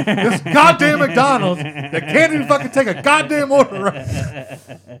time. This goddamn McDonald's that can't even fucking take a goddamn order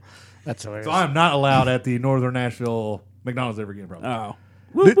right. That's hilarious. So I'm not allowed at the Northern Nashville McDonald's ever again, probably. Oh.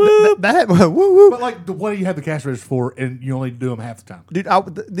 Dude, woo woo. But like, what do you have the cash register for, and you only do them half the time? Dude,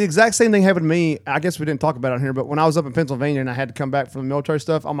 the exact same thing happened to me. I guess we didn't talk about it on here, but when I was up in Pennsylvania and I had to come back from the military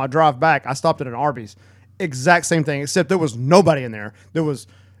stuff, on my drive back, I stopped at an Arby's. Exact same thing, except there was nobody in there. There was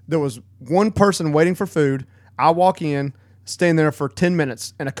one person waiting for food. I walk in, staying there for 10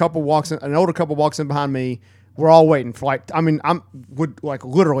 minutes, and an older couple walks in behind me. We're all waiting for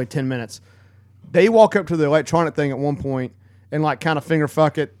literally 10 minutes. They walk up to the electronic thing at one point and like kind of finger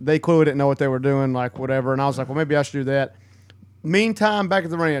fuck it. They clearly didn't know what they were doing, like whatever. And I was like, well, maybe I should do that. Meantime, back at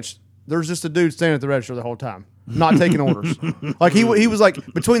the ranch, there's just a dude standing at the register the whole time, not taking orders. Like he was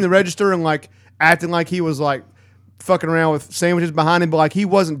like between the register and like acting like he was like fucking around with sandwiches behind him, but like he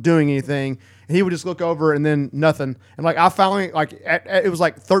wasn't doing anything. And he would just look over and then nothing. And like I finally it was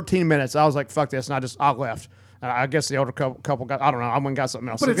like 13 minutes. I was like, fuck this, and I left. I guess the older couple got, I don't know, I went and got something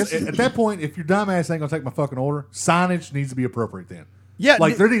else. But at that point, if your dumbass ain't gonna take my fucking order, signage needs to be appropriate then. Yeah,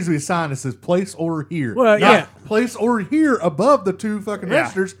 like there needs to be a sign that says "Place order here." Well, yeah, place order here above the 2 fucking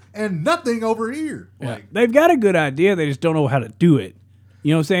registers, and nothing over here. Yeah. Like, They've got a good idea. They just don't know how to do it.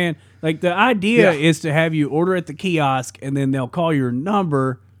 You know what I'm saying? Like the idea is to have you order at the kiosk, and then they'll call your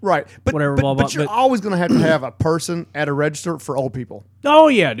number. Right, but whatever, but, blah, blah, but you're but- always going to have a person at a register for old people. Oh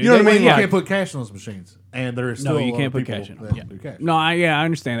yeah, dude. You know what I mean? you Like- can't put cash on those machines, and there's still No, a you lot can't of put people cash in. that Yeah. do cash. No, I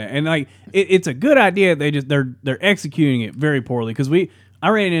understand that, and like it's a good idea. They're executing it very poorly because I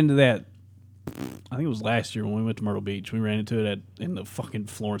ran into that. I think it was last year when we went to Myrtle Beach. We ran into it in the fucking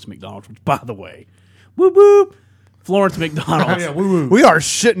Florence McDonald's, which, by the way, whoop whoop, Florence McDonald's. Yeah, woo woo. We are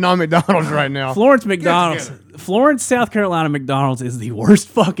shitting on McDonald's right now. Florence McDonald's, together. Florence, South Carolina McDonald's is the worst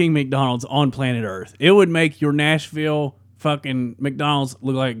fucking McDonald's on planet Earth. It would make your Nashville fucking McDonald's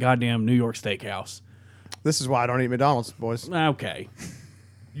look like a goddamn New York steakhouse. This is why I don't eat McDonald's, boys. Okay.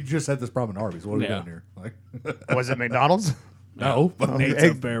 You just had this problem in Arby's. What are we Yeah. doing here? Like, Was it McDonald's? no, but Nate's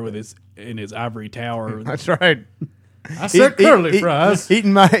up there with in his ivory tower. That's right. I said curly fries.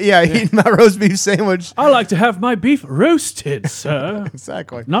 Eating my roast beef sandwich. I like to have my beef roasted, sir.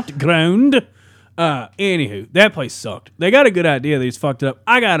 Exactly. Not ground. Anywho, that place sucked. They got a good idea. They just fucked it up.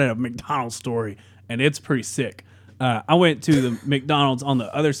 I got a McDonald's story, and it's pretty sick. I went to the McDonald's on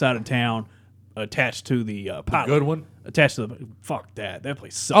the other side of town, attached to the pilot. Good one. Attached to the fuck that. That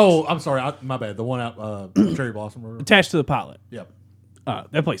place sucks. Oh, I'm sorry. My bad. The one out Cherry Blossom. Or Attached to the pilot. Yep.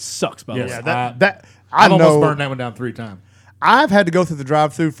 That place sucks. By the Yes. way. Yeah, that I I've almost know. burned that one down 3 times. I've had to go through the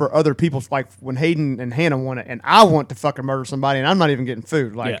drive-through for other people's, like when Hayden and Hannah want it, and I want to fucking murder somebody, and I'm not even getting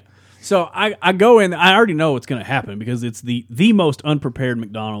food. Like, Yeah. So I go in. I already know what's going to happen because it's the most unprepared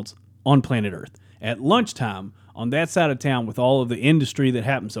McDonald's on planet Earth. At lunchtime on that side of town, with all of the industry that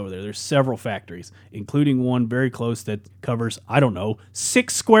happens over there, there's several factories, including one very close that covers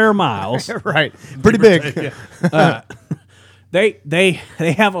 6 square miles. right, pretty big. They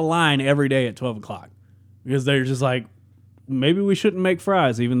have a line every day at 12 o'clock because they're just like, maybe we shouldn't make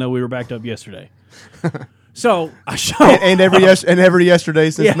fries, even though we were backed up yesterday. So I show and every yesterday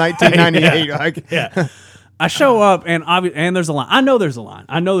since 1998. Like, yeah. I show up and there's a line. I know there's a line.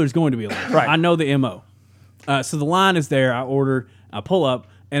 I know there's going to be a line. Right. I know the MO. So the line is there. I order. I pull up,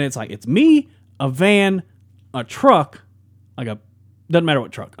 and it's like it's me, a van, a truck, doesn't matter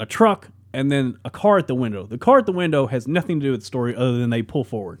what truck, a truck, and then a car at the window. The car at the window has nothing to do with the story other than they pull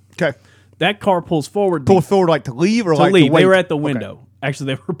forward. okay, That car pulls forward. pull forward like to leave or to like leave. to wait. They were at the Okay. window.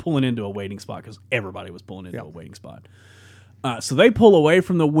 Actually, they were pulling into a waiting spot because everybody was pulling into a waiting spot. So they pull away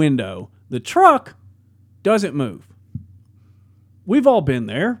from the window. The truck doesn't move. We've all been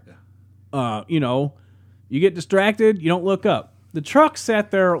there. You get distracted, you don't look up. The truck sat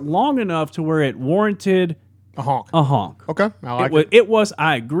there long enough to where it warranted A honk. a honk. Okay, I like it. It was.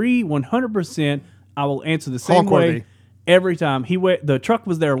 I agree 100%. I will answer the same Honk-worthy. way every time. The truck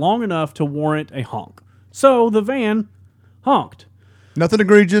was there long enough to warrant a honk. So the van honked. Nothing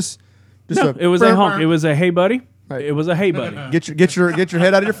egregious. Just No, a, it was a honk. It was a hey buddy. Right. Get Get your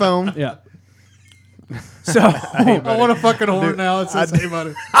head out of your phone. Yeah. So I want a fucking horn now. It says, hey,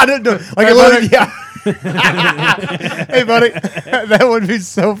 buddy. I didn't do it. Like, Hey, buddy. yeah. Hey, buddy. That would be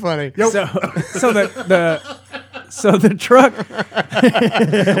so funny. so the truck.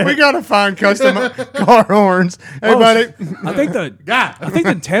 We got to find custom car horns. Hey, buddy. I think the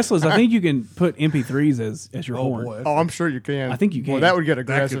Teslas. I think you can put MP3s as your horn. Boy. Oh, I'm sure you can. I think you can. Well, that would get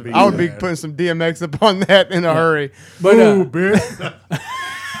aggressive. be I would be bad. putting some DMX up on that in a hurry. But Ooh, bitch.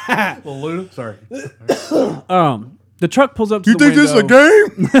 Well, Luda, sorry. the truck pulls up to You the think this is a window,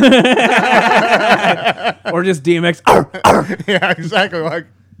 game? or just DMX? Yeah, exactly. Like,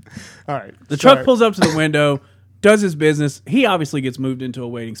 all right. The truck pulls up to the window, does his business. He obviously gets moved into a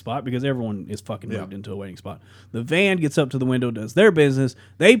waiting spot because everyone is fucking moved into a waiting spot. The van gets up to the window, does their business.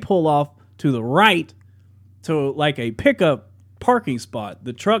 They pull off to the right to like a pickup parking spot.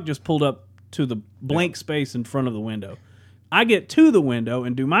 The truck just pulled up to the blank space in front of the window. I get to the window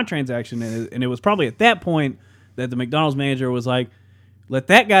and do my transaction, and it was probably at that point that the McDonald's manager was like, let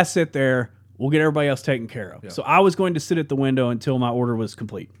that guy sit there. We'll get everybody else taken care of. So I was going to sit at the window until my order was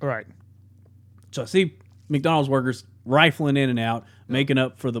complete. All right. So I see McDonald's workers rifling in and out, making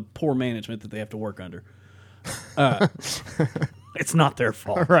up for the poor management that they have to work under. It's not their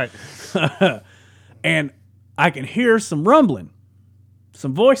fault. All right. And I can hear some rumbling,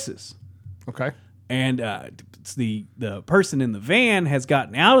 some voices. Okay. And it's the person in the van has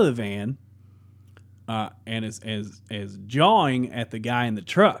gotten out of the van and is jawing at the guy in the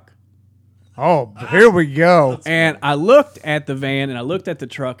truck. Oh, here we go. And I looked at the van and I looked at the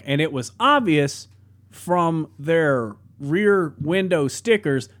truck, and it was obvious from their rear window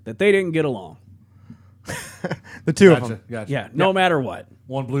stickers that they didn't get along. The two of them. Gotcha. Yeah, no matter what.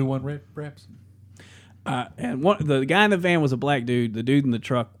 One blue, one red, perhaps. And the guy in the van was a black dude. The dude in the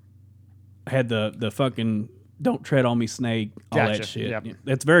truck had the fucking "Don't tread on me, snake," all that Gotcha. shit. Yep.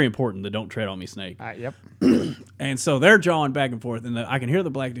 That's very important. The "Don't tread on me, snake." Yep. And so they're jawing back and forth, and I can hear the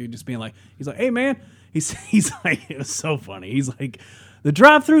black dude just being like, he's like, "Hey man," he's like, it was so funny. He's like, "The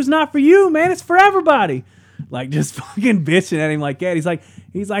drive-thru's not for you, man. It's for everybody." Like just fucking bitching at him like that. He's like,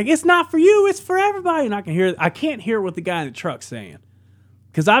 "It's not for you. It's for everybody." And I can't hear what the guy in the truck's saying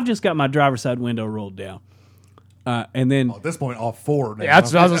because I've just got my driver's side window rolled down. And then At this point, all four now. Yeah,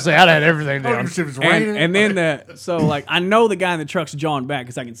 that's what I was gonna say. I had everything down. Shit was raining. and then I know the guy in the truck's jawing back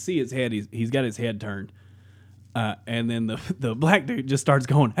because I can see his head. He's got his head turned. And then the black dude just starts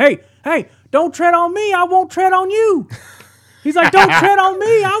going, hey, don't tread on me. I won't tread on you. He's like, don't tread on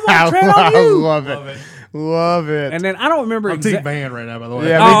me. I won't tread on you. Love it. Love it. And then I don't remember I'm Team Van right now, by the way.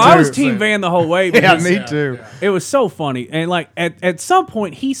 Yeah, Oh, me I too. was Team Van the whole way. Yeah, because me too. It was so funny. And like at some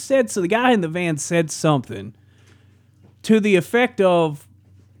point he said, so the guy in the van said something to the effect of,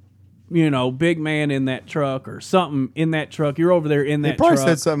 big man in that truck or something in that truck. You're over there in that He probably truck.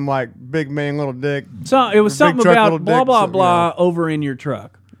 said something like "big man, little dick." So it was Big something truck, about little blah dick, blah something, blah over in your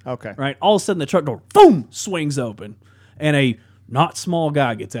truck. Okay. Right. All of a sudden the truck door boom swings open, and a not small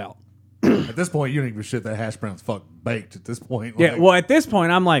guy gets out. At this point, you don't give a shit that hash brown's fuck baked at this point. Yeah. Like, Well, at this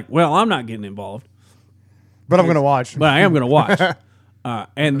point, I'm like, well, I'm not getting involved, But I'm gonna watch. but I am going to watch.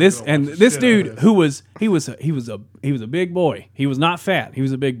 And this watch the this shit dude out of who was he was a big boy. He was not fat. He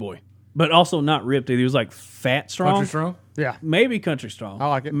was a big boy, but also not ripped. He was like fat strong. Country strong? Yeah. Maybe country strong. I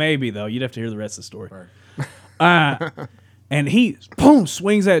like it. Maybe though. You'd have to hear the rest of the story. Right. And he boom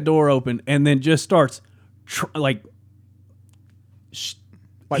swings that door open and then just starts Like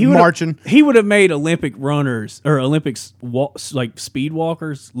marching. He would have made Olympic runners or Olympics like speed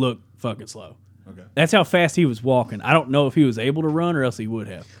walkers look fucking slow. Okay. That's how fast he was walking. I don't know if he was able to run or else he would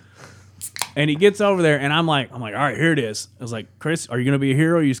have. And he gets over there, and I'm like, all right, here it is. I was like, Chris, are you going to be a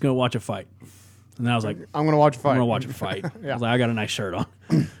hero or are you just going to watch a fight? And then I was like, I'm gonna watch a fight. I'm going to watch a fight. Yeah. I was like, I got a nice shirt on.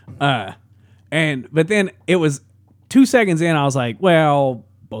 But then it was 2 seconds in, I was like, well,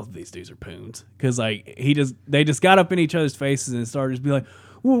 both of these dudes are poons. Because like they just got up in each other's faces and started to be like,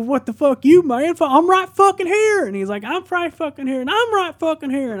 well, what the fuck you, man? I'm right fucking here. And he's like, I'm right fucking here. And I'm right fucking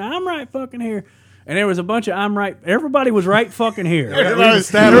here. And I'm right fucking here. And there was a bunch of everybody was right fucking here.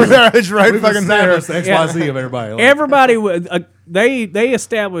 It's right We've fucking there. established the XYZ of everybody. Like, Everybody was, they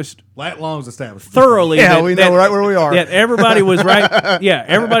established Lat Long's established. thoroughly. Yeah, that- we know that- right where we are. That everybody was right. Yeah,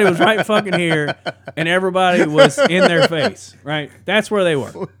 everybody was right fucking here, and everybody was in their face. Right, that's where they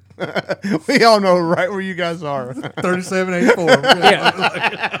were. We all know right where you guys are. 3784.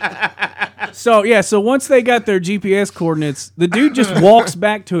 Yeah. So once they got their GPS coordinates, the dude just walks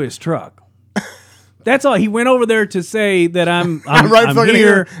back to his truck. That's all. He went over there to say that I'm right fucking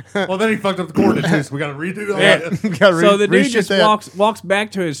here. Well, then he fucked up the coordinates too, so we got to redo all Yeah. that. Gotta So the dude reshift just that. walks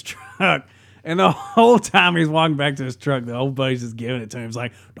back to his truck, And the whole time he's walking back to his truck, the old buddy's just giving it to him. He's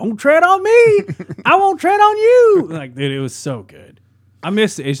like, "Don't tread on me. I won't tread on you." Like, dude, it was so good. I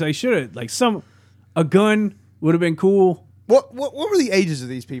missed it. They should have a gun would have been cool. What were the ages of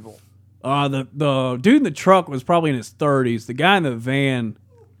these people? The dude in the truck was probably in his 30s. The guy in the van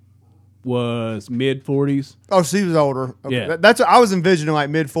was mid 40s. Oh, so he was older. Okay. Yeah. That's what I was envisioning, like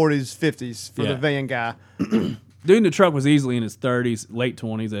mid 40s, 50s for Yeah. the van guy. Dude in the truck was easily in his 30s, late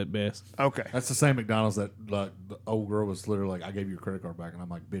 20s at best. Okay. That's the same McDonald's that the old girl was literally like, "I gave you your credit card back," and I'm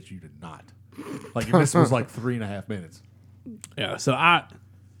like, "Bitch, you did not." Like, and this was like 3.5 minutes. Yeah, so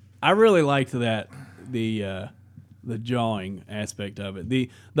I really liked that the jawing aspect of it.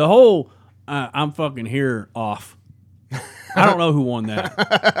 The whole I'm fucking here off. I don't know who won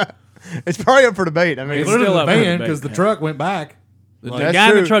that. It's probably up for debate. I mean, It's Literally still the up for van debate, because the yeah. truck went back. The That's guy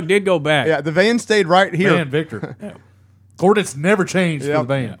in true. the truck did go back. yeah, the van stayed right here. Van Victor. Coordinates never changed for Yep. the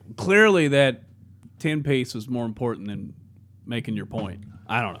van. Clearly, that 10-piece was more important than making your point.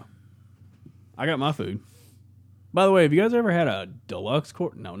 I don't know. I got my food. By the way, have you guys ever had a deluxe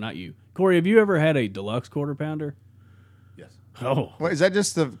quarter? No, not you. Corey, have you ever had a deluxe quarter pounder? Yes. Oh, Wait, is that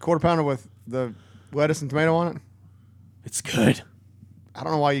just the quarter pounder with the lettuce and tomato on it? it's good. I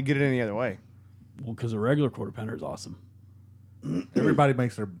don't know why you get it any other way. Well, because a regular quarter pounder is awesome. Everybody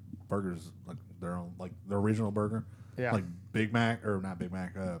makes their burgers like their own, like their original burger. Yeah. Like Big Mac, or not Big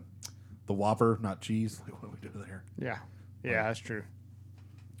Mac, the Whopper, not cheese. Like, what do we do there? Yeah. Yeah, that's true.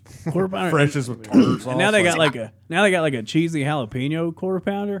 Quarter pounder. Freshes with tartar sauce. And now they got like a cheesy jalapeno quarter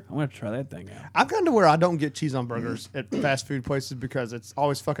pounder. I'm gonna have to try that thing out. I've gotten to where I don't get cheese on burgers at fast food places because it's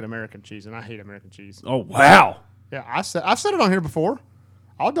always fucking American cheese, and I hate American cheese. Oh wow! Yeah, I've said it on here before.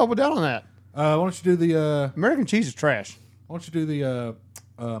 I'll double down on that. why don't you do the? American cheese is trash. Why don't you do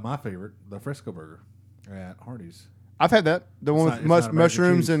the? My favorite, the Frisco burger at Hardee's. I've had that. The one It's with not American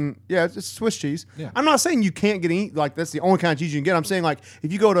mushrooms cheese. and yeah, it's Swiss cheese. Yeah. I'm not saying you can't get any like that's the only kind of cheese you can get. I'm saying like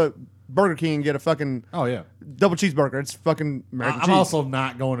if you go to Burger King and get a fucking Oh yeah. double cheeseburger, it's fucking American I'm cheese. also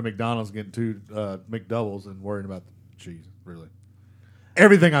not going to McDonald's and getting two McDoubles and worrying about the cheese. Really,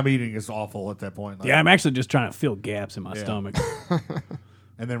 everything I'm eating is awful at that point. Like, Yeah, I'm actually just trying to fill gaps in my stomach.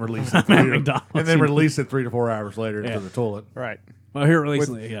 and then release it. McDonald's. And then release it 3 to 4 hours later Yeah. into the toilet. right. Well, here With,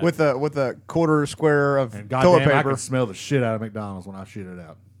 recently, yeah. with a quarter square of And toilet goddamn, I paper. can smell the shit out of McDonald's when I shit it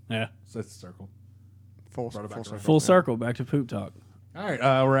out. yeah, So it's a circle. Full Brought it back circle. around. full circle back to poop talk. All right,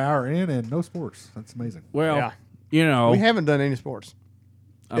 we're an hour in and no sports. That's amazing. Well, Yeah. you know, We haven't done any sports.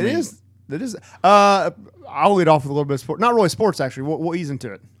 I It mean, is. It is. I'll lead off with a little bit of sport. Not really sports, actually. We'll ease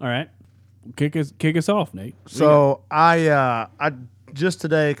into it. all right. Kick us off, Nate. So I just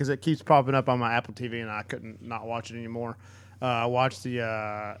today because it keeps popping up on my Apple TV and I couldn't not watch it anymore. I watched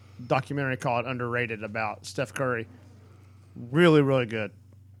the documentary called Underrated about Steph Curry. Really, really good.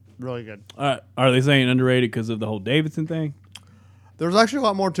 Really good. Are they saying underrated because of the whole Davidson thing? There's actually a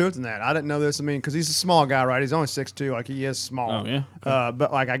lot more to it than that. I didn't know this. I mean, because he's a small guy, right? He's only 6'2". Like he is small. Oh, yeah?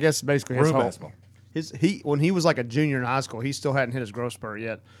 But like I guess basically his Room whole basketball. when he was like a junior in high school, he still hadn't hit his growth spurt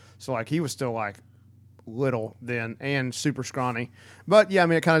yet. So like he was still like little then and super scrawny. But yeah, I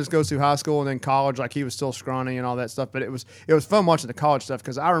mean it kind of just goes through high school and then college. Like he was still scrawny and all that stuff. But it was fun watching the college stuff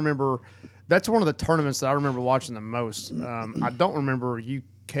because I remember that's one of the tournaments that I remember watching the most. I don't remember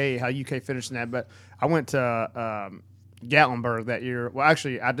how UK finished in that, but I went to Gatlinburg that year. Well,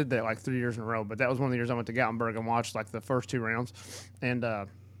 actually, I did that like 3 years in a row, but that was one of the years I went to Gatlinburg and watched like the first 2 rounds. And I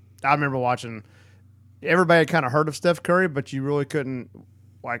remember watching. Everybody had kind of heard of Steph Curry, but you really couldn't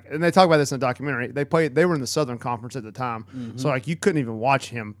like. And they talk about this in the documentary. They were in the Southern Conference at the time, so like you couldn't even watch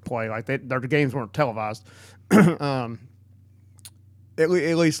him play. Like their games weren't televised. At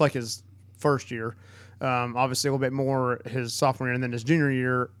least like his first year. Obviously a little bit more his sophomore year, and then his junior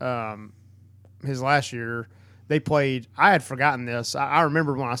year, his last year, they played. I had forgotten this. I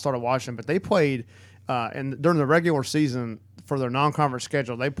remember when I started watching, but they played, and during the regular season for their non-conference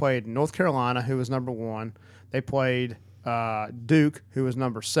schedule, they played North Carolina, who was number 1. They played Duke, who was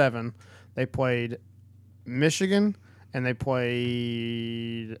number 7. They played Michigan, and they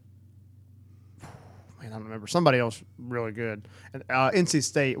played. I don't remember somebody else really good. And NC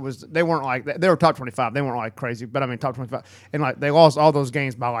State they weren't like they were top 25. They weren't like crazy, but I mean top 25. And like they lost all those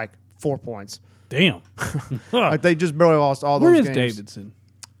games by like 4 points. Damn. Like they just barely lost all Where those is games. Davidson?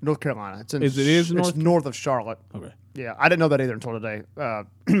 North Carolina. It's in Is north of Charlotte. Okay. Yeah, I didn't know that either until today.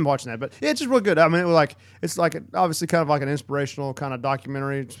 Watching that, but yeah, it's just real good. I mean, it's like obviously kind of like an inspirational kind of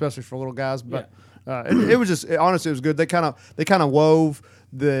documentary, especially for little guys. But it was just honestly, it was good. They kind of wove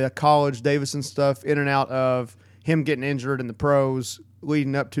the college Davidson stuff in and out of him getting injured in the pros,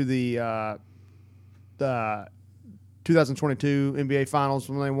 leading up to the 2022 NBA Finals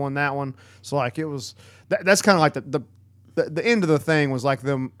when they won that one. So like it was that's kind of like the end of the thing was like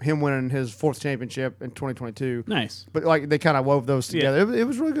him winning his 4th championship in 2022. Nice. But like they kind of wove those together. It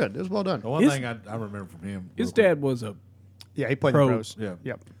was really good. It was well done. The one thing I remember from him, His dad was a Yeah, he played Pro. in the pros. Yeah.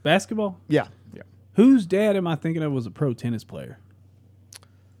 Yep. basketball. Yeah. Yeah. Whose dad am I thinking of was a pro tennis player?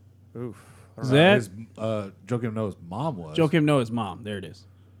 Oof. Is that his, Joakim Noah's mom was. Joakim Noah's mom? There it is.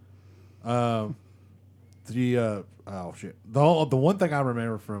 Oh shit. The one thing I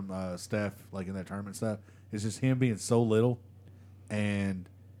remember from Steph, like in that tournament stuff, is just him being so little, and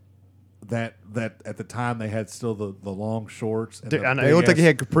that at the time they had still the long shorts. And Dude, the I know. big It looked like he ass-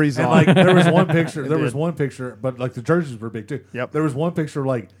 had capris And on. like there was one picture. There It was did. one picture, but like the jerseys were big too. Yep. There was one picture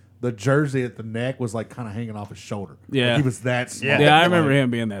like the jersey at the neck was like kind of hanging off his shoulder. Yeah. Like, he was that small. Yeah, I Like, remember him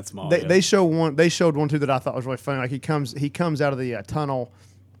being that small. They, yeah. they showed one. They showed one too that I thought was really funny. Like he comes out of the tunnel.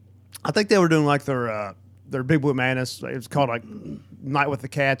 I think they were doing like their Big Blue Madness. It was called like Night with the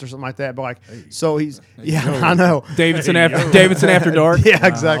Cats or something like that. But like, so he's I know. Davidson after dark. Yeah,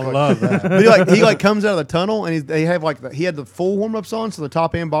 exactly. I love that. But he comes out of the tunnel and they have like he had the full warm ups on, so the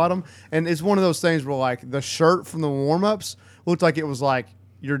top and bottom, and it's one of those things where like the shirt from the warm ups looked like it was like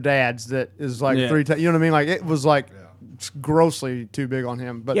your dad's that is like Yeah. 3 times. You know what I mean? Like it was like grossly too big on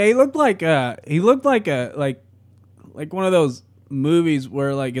him. But Yeah, he looked like like one of those movies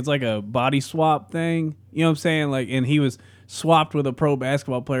where like it's like a body swap thing. You know what I'm saying? Like, and he was swapped with a pro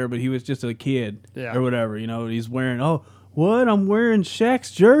basketball player, but he was just a kid or whatever. You know, he's wearing I'm wearing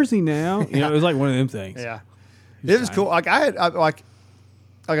Shaq's jersey now. You know, it was like one of them things. yeah, it was cool. Like like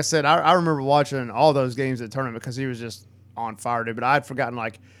I said, I remember watching all those games at the tournament because he was just on fire, dude. But I had forgotten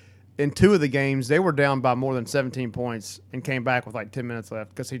like in 2 of the games they were down by more than 17 points and came back with like 10 minutes left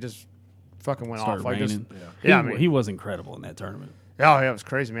because he just fucking went Started off. Like just, raining. yeah, I He, mean, he was incredible in that tournament. oh yeah, it was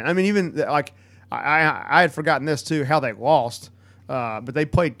crazy, man. I mean, even like I had forgotten this too, how they lost, but they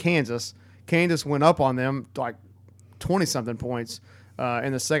played Kansas. Kansas went up on them like 20 something points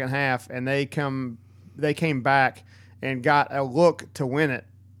in the second half, and they came back and got a look to win it.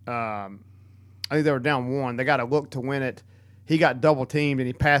 I think they were down 1. They got a look to win it. He got double teamed and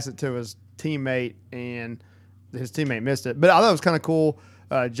he passed it to his teammate, and his teammate missed it. But I thought it was kind of cool.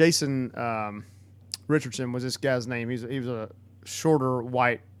 Jason Richardson was this guy's name. He was a shorter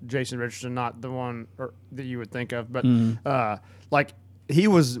white Jason Richardson, not the one that you would think of. But like he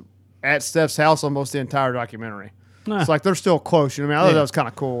was at Steph's house almost the entire documentary. It's like they're still close. You know what I mean? I thought that was kind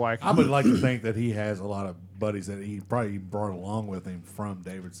of cool. Like I would like to think that he has a lot of buddies that he probably brought along with him from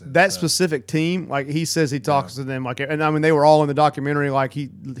Davidson. that specific team, like he says he talks to them, like, and I mean they were all in the documentary. Like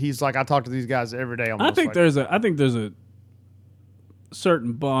he's like I talk to these guys every day. Almost. I think like, there's a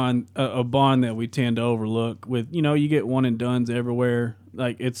certain bond, a bond that we tend to overlook with, you get one and dones everywhere.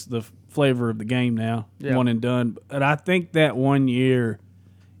 Like it's the flavor of the game now, one and done. But I think that 1 year,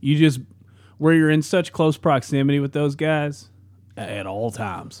 where you're in such close proximity with those guys at all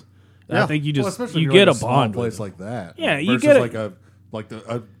times. Yeah. I think you especially you if get you're a like small bond place with like that. Yeah, you versus get like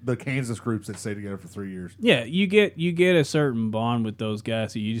the Kansas groups that stay together for 3 years. Yeah, you get a certain bond with those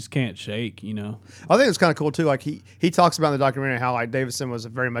guys that you just can't shake. I think it's kind of cool too. Like he talks about in the documentary how like Davidson was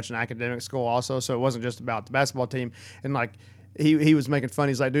very much an academic school also, so it wasn't just about the basketball team. And like he was making fun.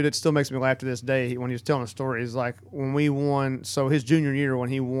 He's like, dude, it still makes me laugh to this day. When he was telling a story, he's like, when we won, so his junior year when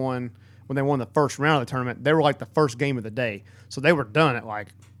they won the first round of the tournament, they were like the first game of the day, so they were done at like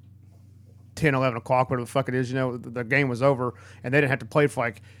 10, 11 o'clock, whatever the fuck it is. The game was over, and they didn't have to play for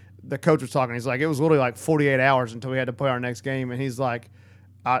like. The coach was talking. He's like, it was literally like 48 hours until we had to play our next game, and he's like,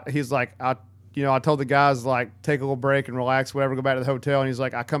 I told the guys like take a little break and relax, whatever, go back to the hotel. And he's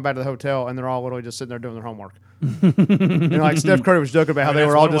like, I come back to the hotel and they're all literally just sitting there doing their homework. Like Steph Curry was joking about how they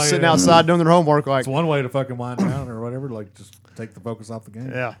were all just sitting outside doing their homework. Like It's one way to fucking wind down or whatever. Like just take the focus off the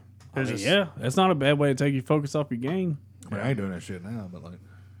game. yeah, it's just yeah, that's not a bad way to take your focus off your game. I mean, I ain't doing that shit now, but like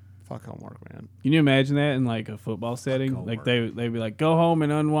fuck homework, man. Can you imagine that in like a football setting? Like homework. they'd be like, go home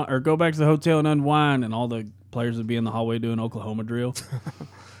and unwind, or go back to the hotel and unwind, and all the players would be in the hallway doing Oklahoma drill.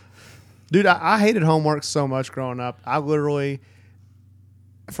 Dude, I hated homework so much growing up. I literally,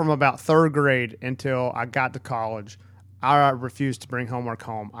 from about 3rd grade until I got to college, I refused to bring homework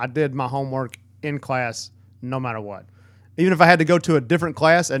home. I did my homework in class no matter what. Even if I had to go to a different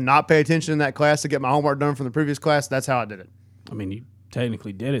class and not pay attention in that class to get my homework done from the previous class, that's how I did it. I mean, you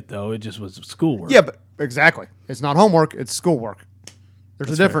technically did it though. It just was schoolwork. Yeah, but exactly. It's not homework, it's schoolwork.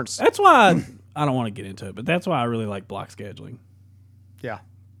 There's a difference. That's why I don't want to get into it, but that's why I really like block scheduling. Yeah.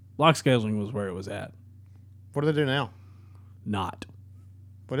 Block scheduling was where it was at. What do they do now? Not.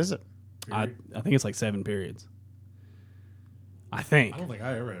 What is it? I think it's like 7 periods. I think. I don't think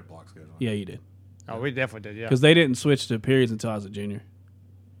I ever had block schedule. Yeah, you did. Oh, we definitely did. Yeah. because they didn't switch to periods until I was a junior.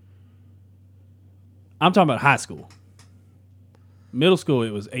 I'm talking about high school. Middle school,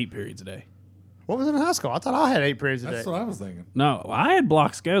 it was 8 periods a day. What was in high school? I thought I had 8 periods a day. That's what I was thinking. No, I had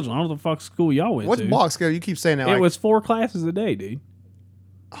block schedule. I don't know what the fuck school y'all went What's to. block scale? You keep saying that. It like, was 4 classes a day, dude.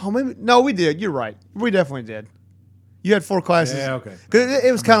 Oh, maybe no. We did. You're right. We definitely did. You had 4 classes. Yeah, okay. Because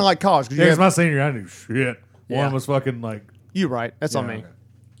it was kind of like college. 'cause you Yeah, had- it's my senior year. I knew shit. Yeah. One was fucking like. You're right. That's on yeah, me. okay.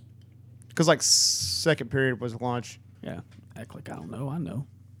 Because like second period was lunch. Yeah, act like I don't know. I know.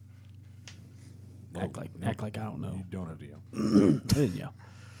 Act like I don't know. You don't have to yell. Yeah,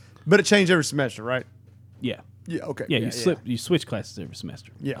 But it changed every semester, right? yeah, Yeah. Okay. yeah. You switch classes every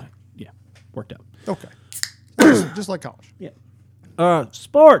semester. Yeah. Yeah, worked out. Okay. Just like college. Yeah.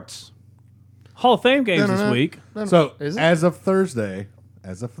 Sports. Hall of Fame games this Dun-dun-dun. week. So Is it? as of Thursday,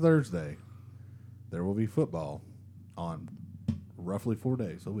 there will be football on roughly 4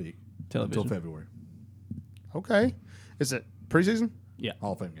 days a week Television. until February. Okay. Is it preseason? Yeah.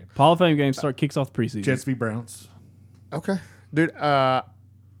 Hall of Fame game. Hall of Fame games kicks off the preseason. Jets v Browns. Okay. Dude, I'm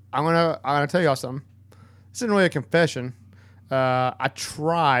gonna tell y'all something. This isn't really a confession. I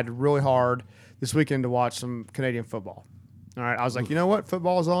tried really hard this weekend to watch some Canadian football. All right. I was like, you know what?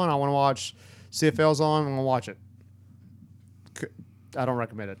 Football's on. I want to watch. CFL's on. I'm gonna watch it. I don't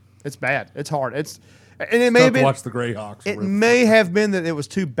recommend it. It's bad. It's hard. And it may Tough have to been. watch the Greyhawks. It may have been that it was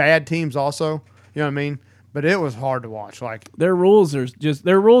 2 bad teams also. You know what I mean? But it was hard to watch. Like, Their rules are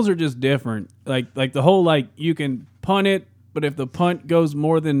just different. Like the whole you can punt it, but if the punt goes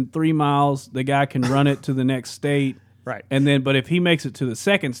more than 3 miles, the guy can run it to the next state. right. And then, but if he makes it to the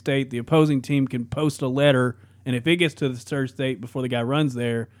second state, the opposing team can post a letter, and if it gets to the third state before the guy runs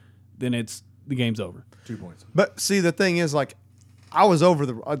there, then the game's over. 2 points. But see, the thing is, like, I was over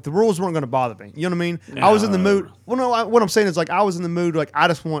the rules weren't going to bother me. You know what I mean? I was in the mood. Well, no, what I'm saying is, like, I was in the mood. Like, I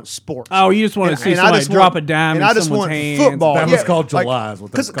just want sports. Oh, you just want to see somebody drop a dime and in I just someone's want hand. football. That was called like, July is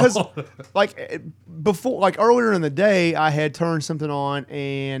what that's called. like before, like earlier in the day, I had turned something on,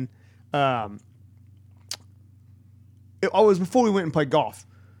 and it was before we went and played golf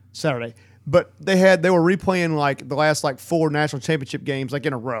Saturday. But they were replaying like the last 4 national championship games like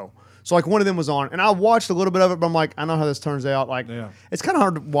in a row. So like one of them was on, and I watched a little bit of it, but I'm like, I know how this turns out. Like, it's kind of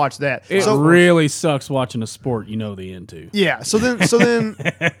hard to watch that. It really sucks watching a sport you know the end to. Yeah. So then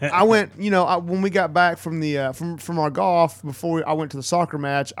I went. You know, when we got back from the from our golf before I went to the soccer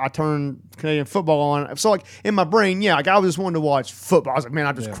match, I turned Canadian football on. So like in my brain, yeah, like I was just wanting to watch football. I was like, man,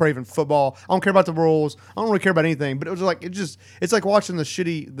 I'm just craving football. I don't care about the rules. I don't really care about anything. But it was like it's like watching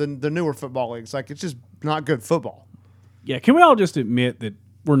the newer football leagues. Like it's just not good football. Yeah. Can we all just admit that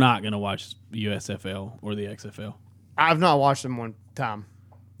we're not going to watch the USFL or the XFL? I've not watched them one time.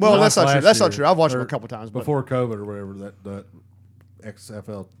 Well, that's not true. That's not true. I've watched them a couple times. But Before COVID or whatever, that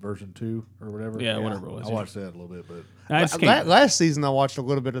XFL version 2 or whatever. Yeah, whatever it was. I watched that a little bit, but I just can't. last season I watched a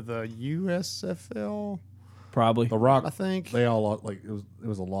little bit of the USFL. Probably. The Rock, I think. they all lost, like it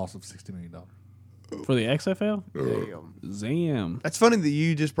was a loss of $60 million. For the XFL? Damn. Zam. That's funny that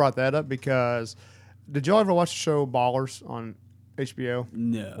you just brought that up because did y'all ever watch the show Ballers on HBO?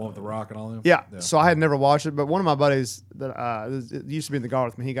 One No. with the Rock and all them. Yeah. So I had never watched it, but one of my buddies that used to be in the guard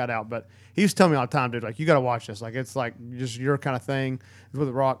with me, he got out, but he used to tell me all the time, dude, like you got to watch this. Like it's like just your kind of thing. It's with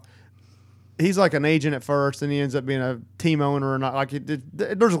the Rock. He's like an agent at first, and he ends up being a team owner, and like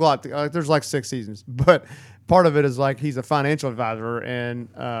there's a lot. There's like 6 seasons, but part of it is like he's a financial advisor, and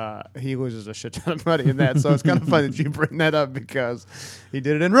he loses a shit ton of money in that. So it's kind of funny that you bring that up because he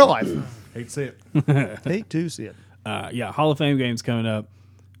did it in real life. Hate to see it. Hate to see it. Yeah, Hall of Fame games coming up.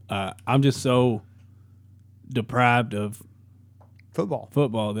 I'm just so deprived of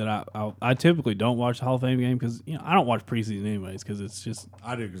Football. that I typically don't watch the Hall of Fame game because I don't watch preseason anyways because it's just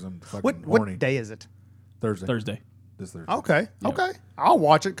I do because I'm fucking What horny. day is it? Thursday. Thursday. This Thursday. Okay. Okay. I'll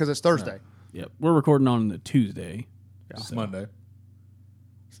watch it because it's Thursday. Yep, we're recording on the Tuesday. It's Monday.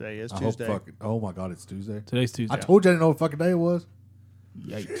 Say it's I Tuesday. hope fucking. Oh my god, it's Tuesday. Today's Tuesday. I told you I didn't know what fucking day it was.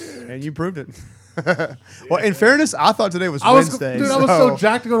 Yikes. And you proved it. Well, in fairness, I thought today was I was Wednesday. I was so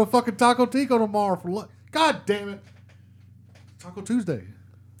jacked to go to fucking Taco Tico tomorrow for lunch. God damn it. Taco Tuesday.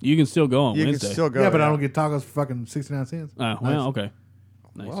 You can still go on you Wednesday. can still go. Yeah, but I don't get tacos for fucking 69 cents. Well, okay.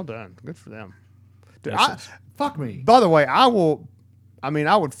 Nice. Well done. Good for them. Dude, That's Fuck me. by the way, I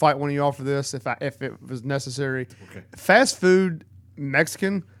would fight one of y'all for this if it was necessary. Okay. Fast food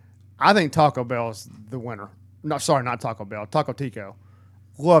Mexican, I think Taco Bell is the winner. No, sorry, not Taco Bell. Taco Tico.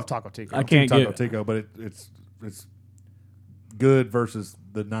 Love Taco Tico. I can't Taco get Tico, but it's good versus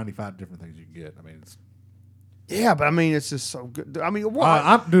the 95 different things you can get. I mean, it's Yeah, but I mean, it's just so good. I mean, what?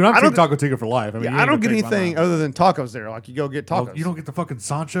 I'm I Team don't- Taco Tico for life. I mean, Yeah, you I ain't don't gonna get change my anything mind. other than tacos there. Like you go get tacos. Oh, you don't get the fucking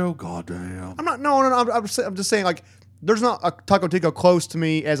Sancho? God damn. I'm not. No. I'm just saying like. There's not a Taco Tico close to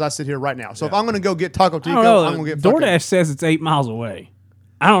me as I sit here right now. So if I'm going to go get Taco I Tico, don't know. I'm going to get DoorDash fucking, says it's 8 miles away.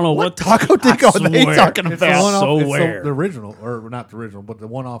 I don't know what Taco Tico are they swear. talking It's the about? one off, it's Swear. the original, or not the original, but the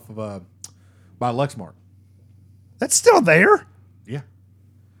one off of by Lexmark. That's still there. Yeah.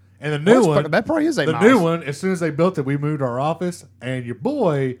 And the new one, That probably is 8 the miles. new one, as soon as they built it, we moved our office, and your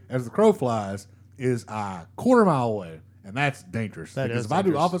boy, as the crow flies, is a quarter mile away, and that's dangerous. That because is if I do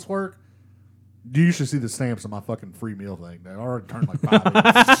dangerous. office work, you should see the stamps on my fucking free meal thing. They already turned like 5.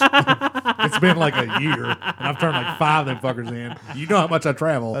 It's been like a year, and I've turned like 5 of them fuckers in. You know how much I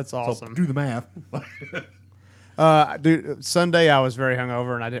travel. That's so awesome. do the math. Dude, Sunday I was very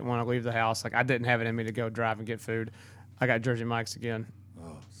hungover and I didn't want to leave the house. Like I didn't have it in me to go drive and get food. I got Jersey Mike's again.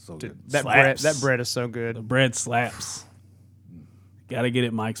 So Dude, good. that Slaps. bread is so The good. bread slaps. Got to get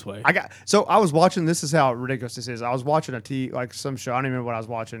it Mike's way. I was watching. This is how ridiculous this is. I was watching some show. I don't even remember what I was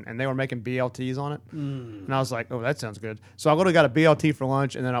watching, and they were making BLTs on it. And I was like, "Oh, that sounds good." So I would have got a BLT for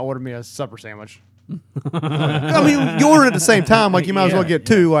lunch, and then I ordered me a supper sandwich. I mean, you order it at the same time. Like you might as well get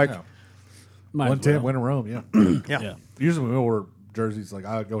two. Like, Might as 110 well. win in Rome, yeah. yeah. Usually when we order jerseys, like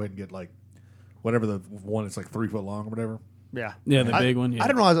I would go ahead and get like whatever the one that's like 3 foot long or whatever. Yeah. Yeah, the big one. Yeah. I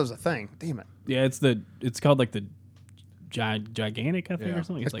didn't realize that was a thing. Damn it. Yeah, it's called like the gigantic, I think, Yeah. or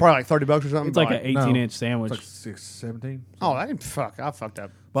something. It's like, probably like $30 or something. it's like but an 18-inch sandwich. It's like 17. oh, I fucked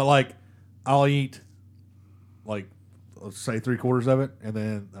up. But like I'll eat like let's say 3/4 of it, and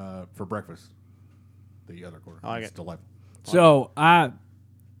then for breakfast the other quarter. I like It's it. delightful. So I,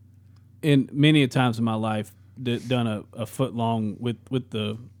 in many a times in my life, done a foot long with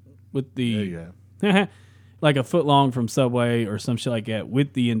the Yeah. like a foot long from Subway or some shit like that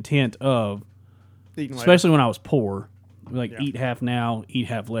with the intent of, Eating later. especially when I was poor, like Yeah. eat half now, eat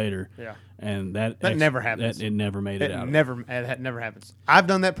half later. Yeah. And that never happens. It never made it out. It never happens. I've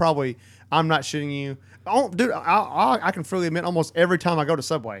done that probably. I'm not shitting you. Oh, dude, I can freely admit almost every time I go to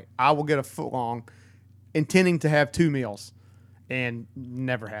Subway, I will get a foot long intending to have 2 meals and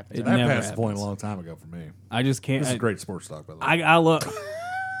never happens. It That never passed the point a happens. long time ago for me. I just can't. This is great sports talk, by the way. I look.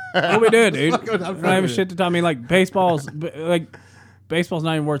 What we doing, dude? fucking- I'm I don't fucking have with shit to tell me. Like baseball's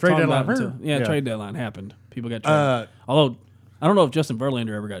not even worth Trade talking deadline about until hurt? yeah, Yeah. trade deadline happened. People got traded. Although I don't know if Justin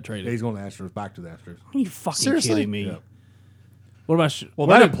Verlander ever got traded. He's going to Astros, back to the Astros. Are you fucking Seriously? kidding me? Yeah. What about Well,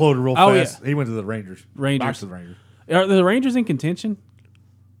 where that did- imploded real Oh, fast. He went to the Rangers. Rangers. Back to the Rangers. Are the Rangers in contention?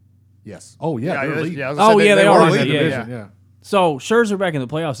 Yes. Oh, yeah. Yeah, they're yeah, leading. yeah, I was gonna Oh, say yeah, they were are. leading. That Yeah, division, yeah. So Scherzer back in the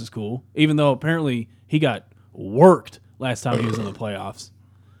playoffs is cool, even though apparently he got worked last time he was in the playoffs.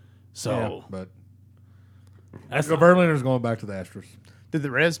 So But that's Verlander's going back to the Astros. Did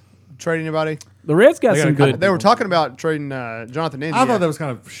the Reds trade anybody? the Reds got They got some a couple- good. They were talking about trading Jonathan India. I thought that was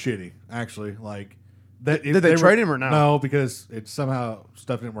kind of shitty, actually. Like, that Did they trade him or no? No, because it somehow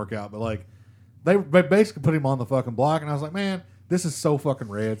stuff didn't work out. But like, they basically put him on the fucking block, and I was like, man, this is so fucking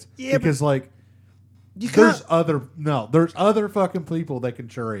Reds. Yeah, because like, you there's can't, there's other fucking people that can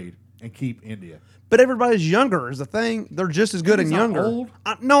trade and keep India. but everybody's younger is the thing. They're just as good He's and not younger. old.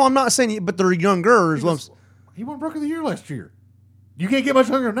 No, I'm not saying, but they're younger. Is what I'm s- He won Brook of the Year last year. You can't get much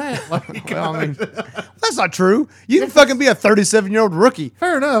younger than that. Like, Well, I mean, that's not true. You can fucking be a 37-year-old rookie.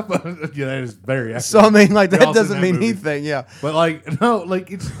 fair enough. But yeah, that is very accurate. So I mean, like We that all seen doesn't that mean movie. anything. Yeah. But like, no, like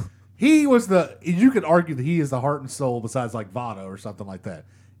it's he was the. You could argue that he is the heart and soul, besides like Votto or something like that,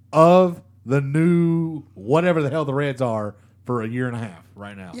 of the new whatever the hell the Reds are for a year and a half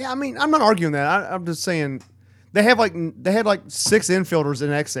right now. Yeah, I mean, I'm not arguing that. I'm just saying they had like 6 infielders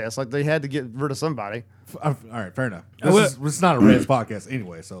in excess. Like they had to get rid of somebody. All right, fair enough. will- This is not a Reds podcast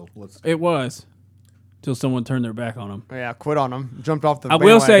anyway, so let's. It was till someone turned their back on them. Yeah, quit on them. Jumped off the. I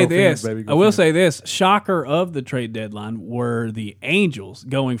will say bandwagon. Phoenix, this. baby, go I will Phoenix. say this. Shocker of the trade deadline were the Angels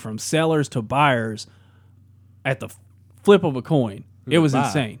going from sellers to buyers at the flip of a coin. It was buy?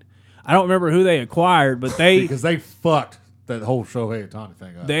 insane. I don't remember who they acquired, but they Because they fucked that whole Shohei Ohtani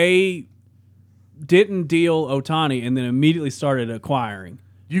thing up. they didn't deal Otani and then immediately started acquiring.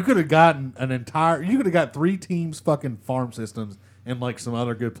 You could have gotten you could have got 3 teams fucking farm systems and like some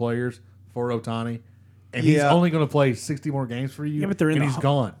other good players for Ohtani, and he's Yeah. only going to play 60 more games for you. Yeah, but they're in and the he's hu-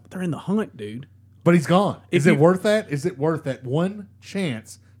 gone. They're in the hunt, dude. But he's gone. Is If it you- worth that? Is it worth that one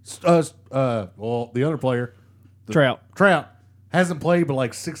chance? Well, the other player, Trout. hasn't played but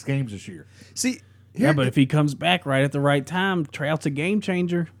like 6 games this year. See, Yeah, but if he comes back right at the right time, Trout's a game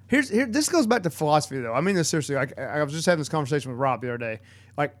changer. This goes back to philosophy though. I mean this seriously. Like I was just having this conversation with Rob the other day.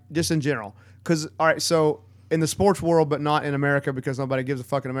 Like just in general, because all right, so in the sports world, but not in America because nobody gives a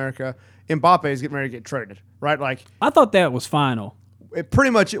fuck in America. Mbappe is getting ready to get traded, right? Like I thought that was final. it pretty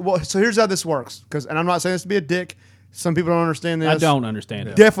much. Well, so here's how this works. And I'm not saying this to be a dick. Some people don't understand this. I don't understand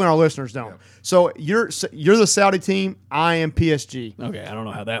it. Definitely our listeners don't. So you're the Saudi team. I am PSG. Okay, I don't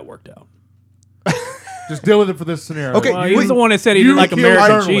know how that worked out. Just deal with it for this scenario. Okay, Well, he's the one that said he you didn't like kill American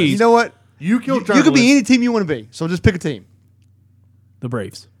journalists. cheese. You know what? You killed You journalists. could be any team you want to be. So just pick a team. The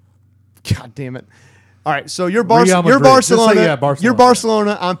Braves. God damn it! All right, so you're Real Madrid. you're Just say, Barcelona. yeah, Barcelona. You're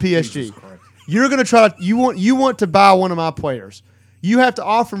Barcelona. I'm PSG. Jesus Christ. You're gonna try. You want to buy one of my players. You have to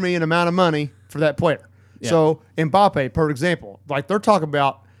offer me an amount of money for that player. Yeah. So Mbappe, per example, like they're talking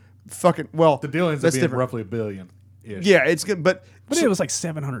about fucking. Well, The deal ends up that's being different. roughly $1 billion. Yeah, it's good, but But so- it was like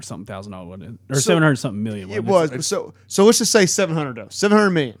 $700-something thousand, wasn't it? Or $700-something million. It wasn't was. So let's just say 700 though. 700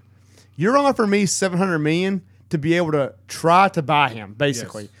 million. You're offering me 700 million to be able to try to buy him,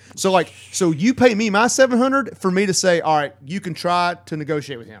 basically. Yes. So you pay me my 700 for me to say, all right, you can try to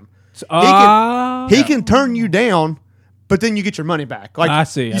negotiate with him. He can turn you down, but then you get your money back. Like I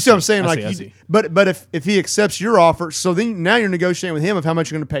see, You I see what I'm see, saying? I Like, see, I you- see. but if he accepts your offer, so then now you're negotiating with him of how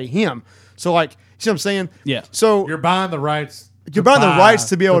much you're going to pay him. So like, you see what I'm saying? Yeah. So You're buying the rights. you're buying the rights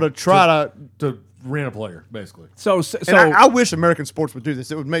to be able to try to rent a player, basically. So And I wish American sports would do this.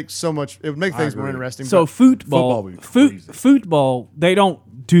 It would make things more agree. interesting. So but- football, Football would be crazy. football, they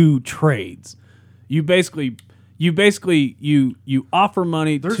don't do trades. You basically you offer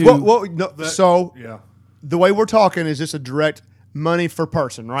money to. so Yeah. the way we're talking is just a direct money for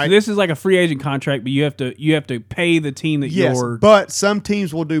person, right? This is like a free agent contract, but you have to pay the team that Yes, you're but some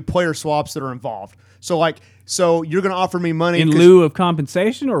teams will do player swaps that are involved. So you're going to offer me money in 'cause- lieu of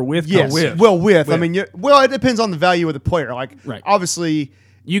compensation or with. Yes, with. well, with. I With. mean, it depends on the value of the player. Like, Right. obviously,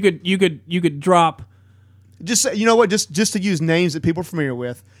 You could drop. just you know what? Just to use names that people are familiar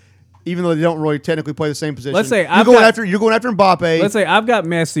with, even though they don't really technically play the same position. Let's say you're I've going got- after Mbappe. Let's say I've got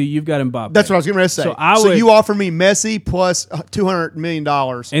Messi, you've got Mbappe. That's what I was getting ready to say. So I would- you offer me Messi plus $200 million.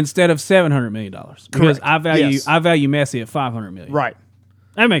 instead of $700 million because Correct. I value Yes. Messi at $500 million. Right.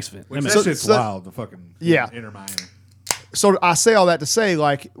 That makes sense. That Which makes that sense. shit's so- wild. The fucking Yeah. Inter Miami. So I say all that to say,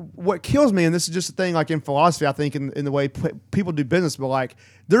 like, what kills me, and this is just a thing, like in philosophy, I think, in the way people do business, but like,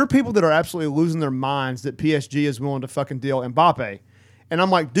 there are people that are absolutely losing their minds that PSG is willing to fucking deal Mbappe. And I'm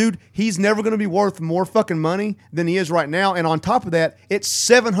like, dude, he's never going to be worth more fucking money than he is right now. And on top of that, it's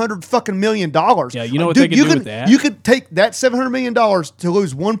 $700 fucking million. Yeah, you know what they can do with that? You could take that $700 million to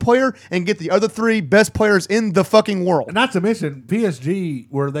lose one player and get the other three best players in the fucking world. And not to mention PSG,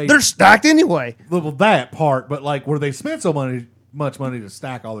 where They're stacked anyway. well, that part, but like where they spent so much money to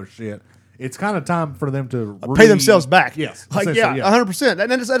stack all their shit, it's kind of time for them to Pay themselves back. Yes, Like, essentially, yeah, 100%.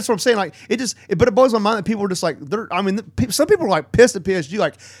 And that's what I'm saying. Like, but it blows my mind that people are just like, some people are like pissed at PSG,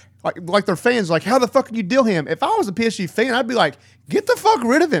 like their fans, like, how the fuck can you deal him? If I was a PSG fan, I'd be like, get the fuck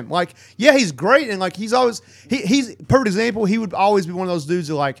rid of him. Like, yeah, he's great. And like, he's perfect example. He would always be one of those dudes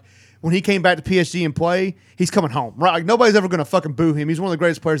that like, when he came back to PSG and play, he's coming home, right? Like, nobody's ever going to fucking boo him. He's one of the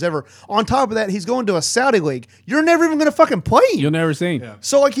greatest players ever. On top of that, he's going to a Saudi league. You're never even going to fucking play him. You'll never see. Yeah.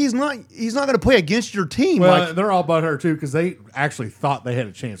 So like, he's not going to play against your team. Well, like, they're all butthurt too because they actually thought they had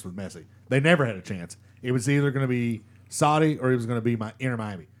a chance with Messi. They never had a chance. It was either going to be Saudi or it was going to be Inter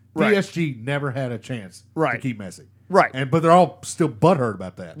Miami. Right. PSG never had a chance Right. to keep Messi. Right. But they're all still butthurt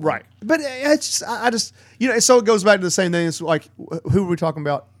about that. Right. But it's just, I just, so it goes back to the same thing. It's like, who were we talking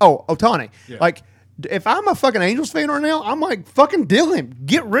about? Oh, Otani. Yeah. Like, if I'm a fucking Angels fan right now, I'm like, fucking deal him.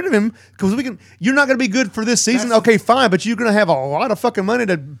 Get rid of him because you're not going to be good for this season. That's- Okay, fine. But you're going to have a lot of fucking money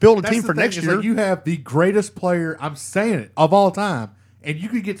to build a That's team the for thing, next is year. like you have the greatest player, I'm saying it, of all time, and you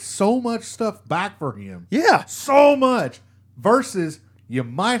could get so much stuff back for him. Yeah. So much. Versus you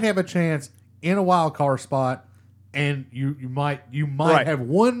might have a chance in a wild card spot, and you might Right. have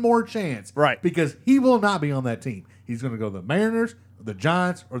one more chance. Right. Because he will not be on that team. He's going to go to the Mariners, the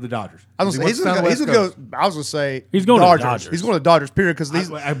Giants, or the Dodgers. I was He going to wants say, to go to the West Coast. I was going to say, He's going to the Dodgers. Dodgers. He's going to the Dodgers, period. Because these,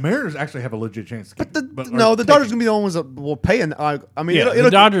 Mariners actually have a legit chance to keep him, but- no, or the take Dodgers him. going to be the only ones that will pay. And I mean, Yeah, it'll,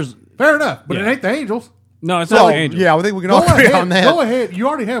 the Dodgers. Fair enough, but Yeah. it ain't the Angels. No, it's So, not the Angels. yeah, I think we can Go all agree ahead, on that. go ahead. You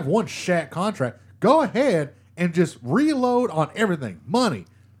already have one Shaq contract. Go ahead and just reload on everything. Money.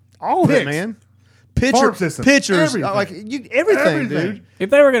 All of it, Picks. man. Farm system. Pitchers, Everything. everything, dude.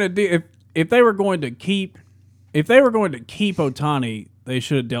 If they were going to do, if they were going to keep Otani, they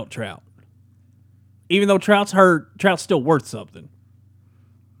should have dealt Trout. Even though Trout's hurt, Trout's still worth something.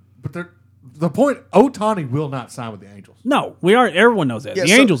 But the point, Otani will not sign with the Angels. No, we are. Everyone knows that. Yeah, The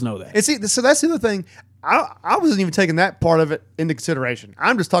so- Angels know that. And see, so that's the other thing. I wasn't even taking that part of it into consideration.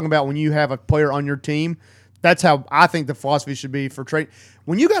 I'm just talking about when you have a player on your team. That's how I think the philosophy should be for trade.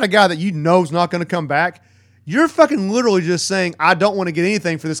 When you got a guy that you know is not going to come back, You're fucking literally just saying, I don't want to get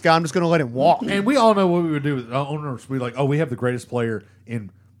anything for this guy. I'm just going to let him walk. And we all know what we would do with owners. We like, oh, we have the greatest player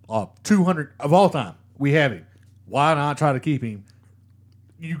in 200 of all time. We have him. Why not try to keep him?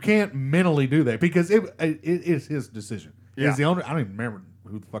 You can't mentally do that because it is his decision. Yeah. It's the owner. I don't even remember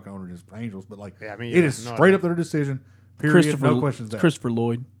who the fuck owner is for Angels, but like, Yeah, I mean, it is no straight idea. up their decision. Period. No questions asked. Christopher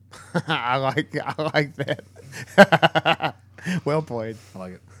Lloyd. I like that. Well played. I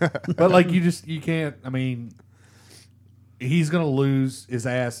like it. But like you can't. I mean, he's gonna lose his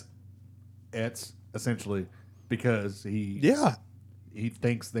ass essentially because he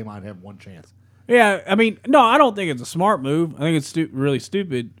thinks they might have one chance. Yeah, I mean, no, I don't think it's a smart move. I think it's really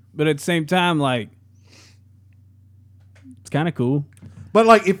stupid. But at the same time, like, it's kind of cool. But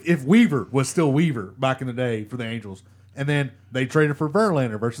like if Weaver was still Weaver back in the day for the Angels, and then they traded for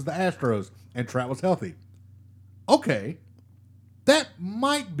Verlander versus the Astros, and Trout was healthy, okay, that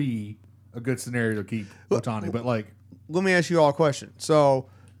might be a good scenario to keep Ohtani. But like, Let me ask you all a question. So,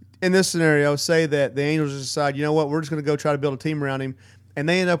 in this scenario, say that the Angels decide, you know what, we're just going to go try to build a team around him, and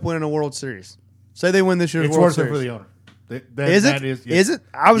they end up winning a World Series. Say they win this year's it's World worth it Series. for the owner. Is it? Is it?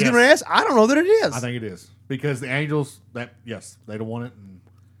 I was Yes. going to ask. I don't know that it is. I think it is because the Angels. They don't want it.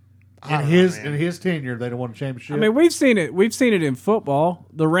 I And don't know, man. in his tenure, they don't want a championship. I mean, we've seen it. We've seen it in football.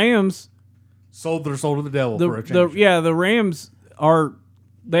 The Rams, sold their soul to the devil the for a championship. the Rams are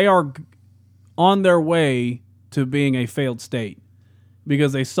on their way to being a failed state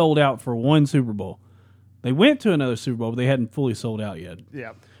because they sold out for one Super Bowl. They went to another Super Bowl, but they hadn't fully sold out yet.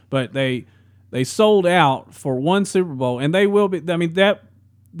 Yeah. But they sold out for one Super Bowl, and they will be. I mean that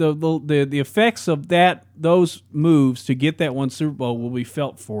the effects of those moves to get that one Super Bowl will be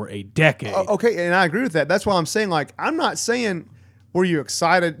felt for a decade. Okay, and I agree with that. That's why I'm saying, like, I'm not saying were you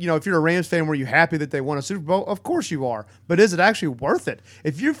excited, if you're a Rams fan, were you happy that they won a Super Bowl? Of course you are. But is it actually worth it?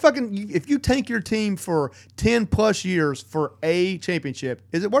 If you tank your team for 10 plus years for a championship,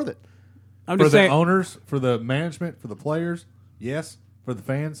 is it worth it? I'm For just the saying. owners, for the management, for the players, yes. For the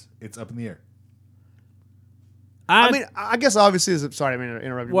fans, it's up in the air. I mean, I guess obviously sorry, I mean to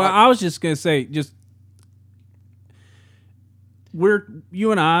interrupt you. Well, but- I was just gonna say,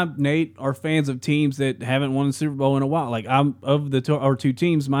 you and I, Nate, are fans of teams that haven't won a Super Bowl in a while. Like I'm of the our two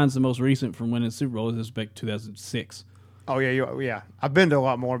teams, mine's the most recent from winning a Super Bowl. This is back 2006. Oh yeah. I've been to a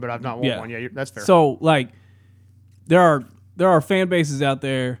lot more, but I've not won Yeah. one. Yeah, that's fair. So like, there are fan bases out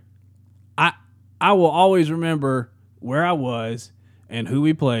there. I will always remember where I was and who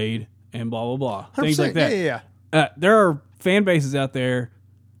we played and blah blah blah, things like 100%, that. Yeah. There are fan bases out there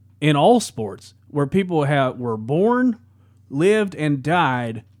in all sports where people were born, lived, and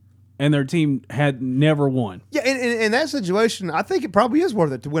died, and their team had never won. Yeah, in that situation, I think it probably is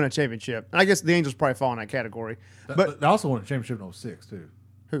worth it to win a championship. And I guess the Angels probably fall in that category. But they also won a championship in 06 too.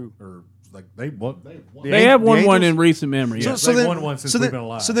 Who? Or like they won. They have won the one Angels? in recent memory. yes. they've won one since we've been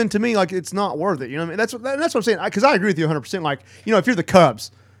alive. So then, to me, like, it's not worth it. You know what I mean? That's what I'm saying. Because I agree with you 100%. Like, if you're the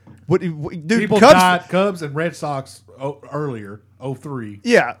Cubs, dude, People Cubs, died. Cubs and Red Sox earlier, 03.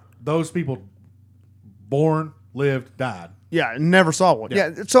 yeah, Those people born, lived, died. yeah, never saw one.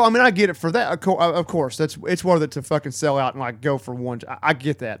 Yeah. So I mean, I get it for that. Of course, it's worth it to fucking sell out and like go for one. I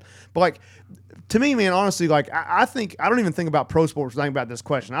get that, but like, to me, man, honestly, like, I think I don't even think about pro sports when I think about this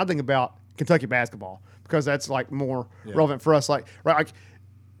question. I think about Kentucky basketball because that's like more relevant for us. Like, right, like,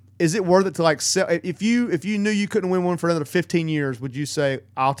 is it worth it to like sell? If you knew you couldn't win one for another 15 years, would you say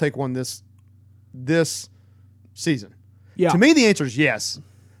I'll take one this season? Yeah. To me, the answer is yes,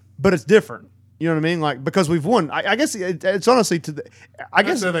 but it's different. You know what I mean? Like, because we've won. I guess it's honestly I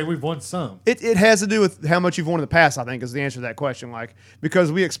guess I think we've won some. it has to do with how much you've won in the past, I think, is the answer to that question. Like,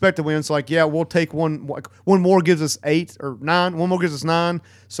 because we expect to win. So, like, yeah, we'll take one. Like, one more gives us 8 or 9. One more gives us 9.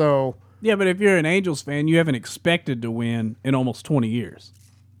 So, Yeah, but if you're an Angels fan, you haven't expected to win in almost 20 years.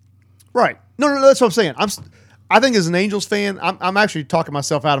 right. No, that's what I'm saying. I think as an Angels fan, I'm actually talking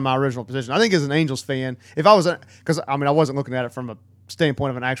myself out of my original position. I think as an Angels fan, if I was, because I mean, I wasn't looking at it from a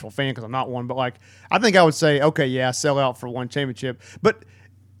standpoint of an actual fan because I'm not one, but like, I think I would say, okay, yeah, sell out for one championship. But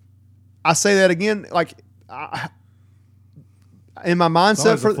I say that again, like, in my mindset Always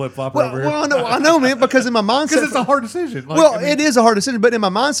a for flip-flopper over here. well, I know, man, because in my mindset, Because it's a hard decision. Like, well, I mean, it is a hard decision, but in my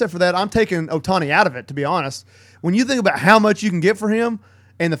mindset for that, I'm taking Ohtani out of it, to be honest. When you think about how much you can get for him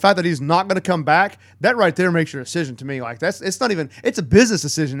and the fact that he's not going to come back, that right there makes your decision to me. Like, it's not even, it's a business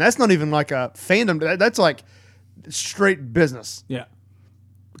decision. That's not even like a fandom. That's like straight business. Yeah.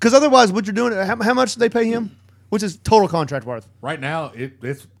 Because otherwise, what you're doing, how much do they pay him? What's his total contract worth? right now,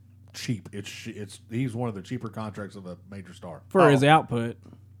 it's cheap. He's one of the cheaper contracts of a major star. For his output.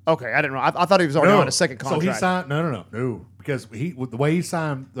 Okay, I didn't know. I thought he was already on a second contract. So he signed. No, because the way he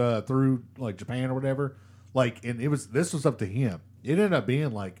signed through like Japan or whatever, Like, and this was up to him. It ended up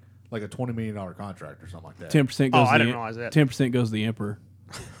being like a $20 million contract or something like that. 10% goes. Oh, I didn't realize that. 10% goes to the emperor.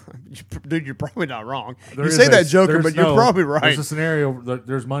 Dude, you're probably not wrong. There You is say that joking, but you're probably right. There's a scenario.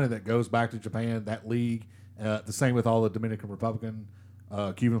 There's money that goes back to Japan, that league. The same with all the Dominican Republican,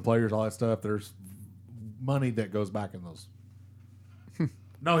 Cuban players, all that stuff. There's money that goes back in those.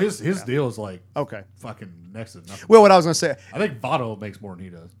 No, his deal is like Okay. fucking next to nothing. Well, what I was going to say, I think Votto makes more than he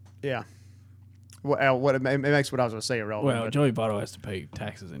does. yeah. Well, what it makes what I was going to say irrelevant. Well, but- Joey Votto has to pay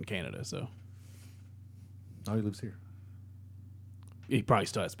taxes in Canada, so Oh, he lives here. he probably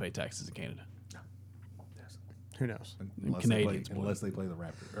still has to pay taxes in Canada. who knows? Canadians, boy. Unless they play the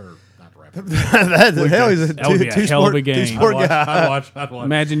Raptors, or not the Raptors. That the hell he's a That would be a hell of a game. two-sport guy. I'd watch.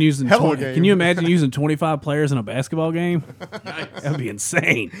 Imagine using Hell of a 20, game. Can you imagine using 25 players in a basketball game? That'd be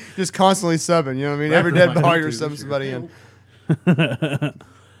insane. Just constantly subbing. You know what I mean? Every Raptors dead might ball, do you're too subbing this somebody year.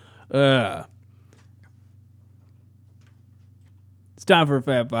 in. It's time for a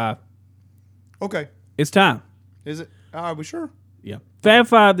Fab Five. Okay. It's time. Is it? Are we sure? Yeah. Fab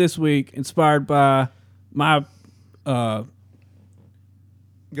Five this week, inspired by my Go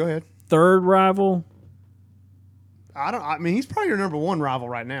ahead. third rival. I mean, he's probably your number one rival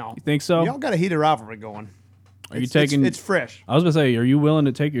right now. You think so? Y'all got a heated rivalry going. Are you taking? It's fresh. I was gonna say, are you willing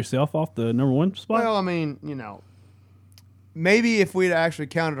to take yourself off the number one spot? Well, I mean, maybe if we'd actually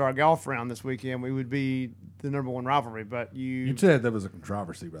counted our golf round this weekend, we would be the number one rivalry. But You said that was a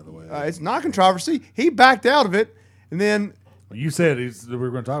controversy, by the way. it's not controversy. He backed out of it, and then You said we were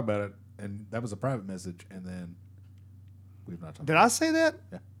going to talk about it, and that was a private message, and then we've not talked. did I say that?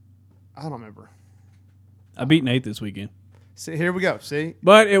 Yeah. I don't remember. I beat Nate this weekend, See, here we go. See,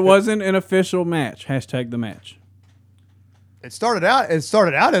 but it wasn't an official match. Hashtag the match. it started out as the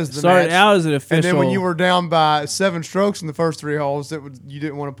Started match, out as an official. and then when you were down by 7 strokes in the first 3 holes, you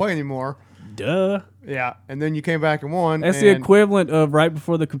didn't want to play anymore. duh. Yeah, and then you came back and won. That's the and- equivalent of right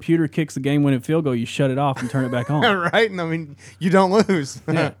before the computer kicks the game-winning field goal, you shut it off and turn it back on. right? And I mean, you don't lose.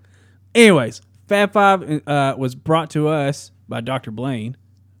 Yeah. Anyways, Fab Five was brought to us by Dr. Blaine.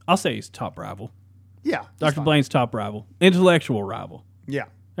 I'll say he's top rival. Yeah, that's Dr. fine. Blaine's top rival. Intellectual rival. Yeah,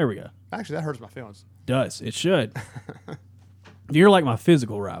 There we go. actually, that hurts my feelings. Does. It should. You're like my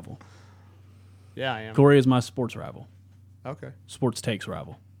physical rival. Yeah, I am. Corey is my sports rival. Okay. Sports takes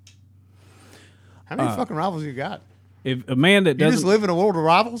rival. How many fucking rivals you got? If a man that You just doesn't live in a world of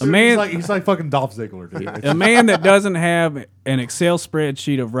rivals? a man He's like fucking Dolph Ziggler, dude. a man that doesn't have an Excel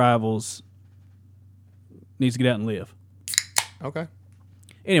spreadsheet of rivals needs to get out and live. Okay.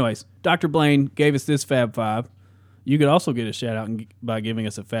 Anyways, Dr. Blaine gave us this Fab Five. You could also get a shout out by giving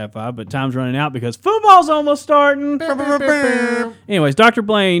us a Fab Five, but time's running out because football's almost starting. Anyways, Dr.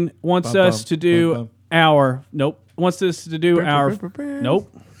 Blaine wants Bum, us bum, to do bum, bum. our wants us to do our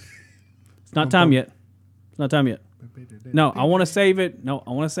nope. It's not time yet. It's not time yet. No, I want to save it. No,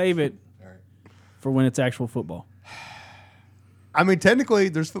 I want to save it for when it's actual football. I mean, technically,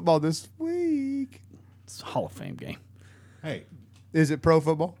 there's football this week. It's a Hall of Fame game. Hey, Is it pro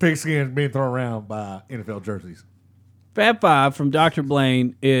football? pigskin being thrown around by NFL jerseys. Fab Five from Dr.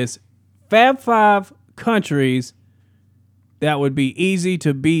 Blaine is Fab Five countries that would be easy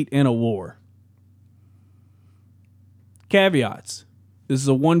to beat in a war. Caveats. This is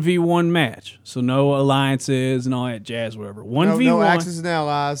a 1v1 match, so no alliances and all that jazz, whatever. 1v1. No Axis and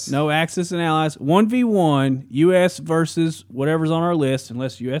allies. No Axis and allies. 1v1, U.S. versus whatever's on our list,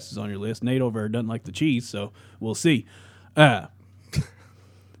 unless U.S. is on your list. Nate over there doesn't like the cheese, so we'll see. Who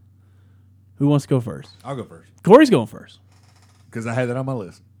wants to go first? I'll go first Corey's going first. because I had that on my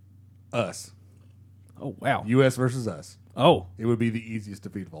list. Us, Oh, wow. U.S. versus us. Oh, It would be the easiest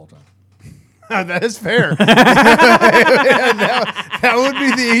defeat of all time. That is fair. that would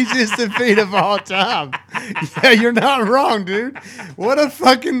be the easiest defeat of all time. Yeah, you're not wrong, dude. What a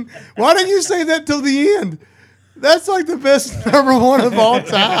fucking... Why didn't you say that till the end? That's like the best number one of all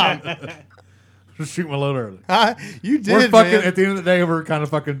time. Just shoot my load early. You did, We're fucking, man. at the end of the day, we're kind of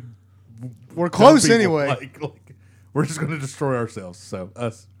fucking... We're close dumb anyway. Like, we're just going to destroy ourselves. So,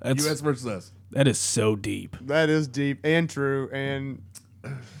 us. That's- U.S. versus us. that is so deep. That is deep and true. And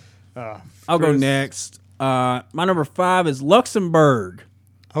I'll go Chris. next. My number 5 is Luxembourg.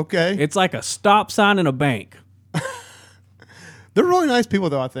 okay, It's like a stop sign in a bank. they're really nice people,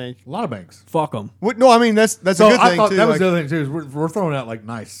 though. I think. A lot of banks. Fuck them. No, I mean that's So a good I thing thought too. that was like- the other thing, too, is we're throwing out, like,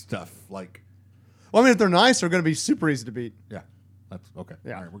 nice stuff. Like, well, I mean, if they're nice, they're going to be super easy to beat. yeah. That's okay.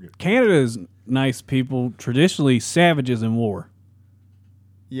 Yeah. All right, we're good. Canada is nice people, traditionally savages in war,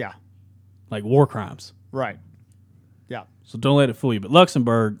 Yeah, like war crimes. right. Yeah, So don't let it fool you. But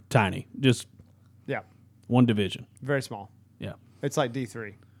Luxembourg, tiny, just yeah, one division. very small. Yeah. It's like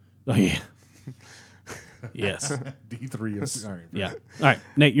D3. Oh yeah. Yes. D3 is all right. Yeah. All right,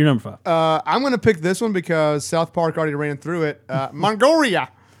 Nate, you're number 5. I'm going to pick this one because South Park already ran through it. Mongolia.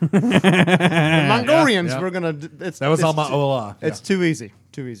 The Mongolians. Yeah. We're gonna. That was on my OLI. It's too easy.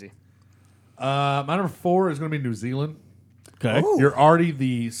 Too easy. My number 4 is going to be New Zealand. Okay. Ooh. You're already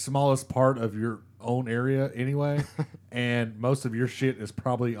the smallest part of your own area anyway, and most of your shit is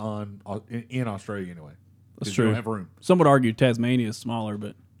probably in Australia anyway. That's 'Cause true. You don't have room. Some would argue Tasmania is smaller,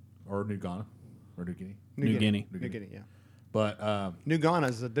 but Or New Ghana. Or New Guinea. New Guinea. New Guinea. Yeah. But New Ghana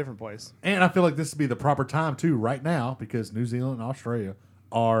is a different place. and I feel like this would be the proper time too right now because New Zealand and Australia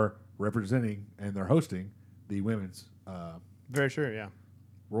are representing and they're hosting the women's Very sure. Yeah.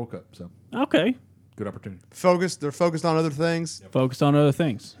 World Cup. So okay. good opportunity. They're focused on other things. Focused on other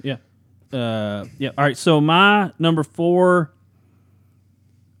things. Yeah. Yeah. All right. So my number 4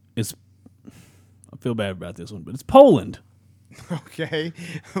 is. I feel bad about this one, but it's Poland. Okay.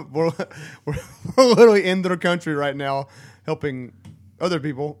 we're literally in their country right now, helping other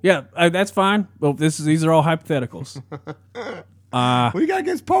people. Yeah, that's fine. Well, these are all hypotheticals. What do you got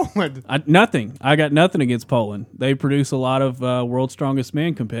against Poland? Nothing. I got nothing against Poland. They produce a lot of World's Strongest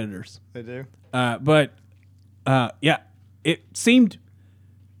Man competitors. They do. But yeah, it seemed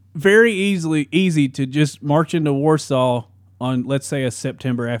very easy to just march into Warsaw on, let's say, a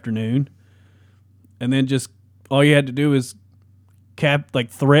September afternoon, and then just all you had to do is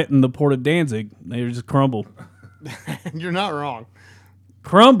threaten the port of Danzig. They would just crumble. You're not wrong.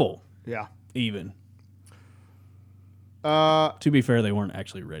 Crumble, Yeah. even. Uh, To be fair, they weren't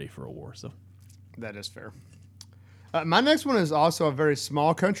actually ready for a war, so. That is fair. My next one is also a very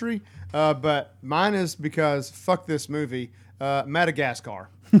small country, but mine is because fuck this movie, Madagascar.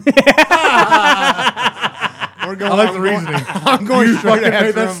 We're going. I like the reasoning. I'm going You straight fucking after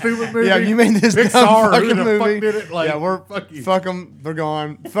made that them. stupid movie? Yeah, you made this Pixar, dumb who fucking the movie. fuck did it? Like, yeah, fuck you. fuck them. They're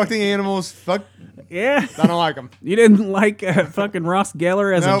gone. Fuck the animals. Fuck. Yeah. I don't like them. You didn't like fucking Ross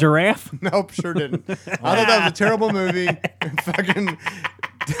Geller as a Nope. giraffe? Nope, sure didn't. I thought that was a terrible movie. Fucking.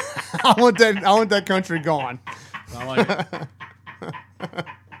 I want that country gone. I like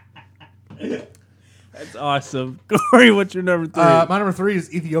it. That's awesome. Corey, what's your number 3? My number 3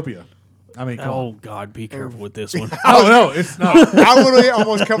 is Ethiopia. I mean, come on. Oh, God, be careful with this one. Oh, no, it's not. I literally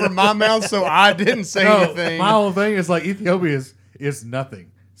almost covered my mouth, so I didn't say No, anything. my whole thing is like Ethiopia is nothing.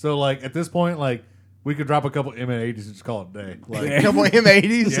 So like at this point, like we could drop a couple M80s and just call it a day. Like, A couple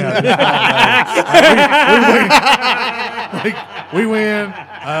M80s. like, we win.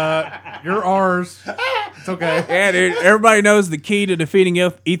 You're ours. It's okay. Yeah, dude. Everybody knows the key to defeating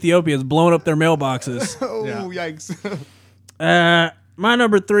Ethiopia is blowing up their mailboxes. Oh, Yeah. yikes. My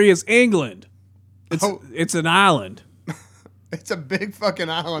number 3 is England. Oh. It's an island. It's a big fucking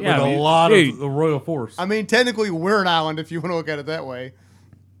island. Yeah, With I a mean, lot dude. of the royal force. I mean, technically, we're an island if you want to look at it that way.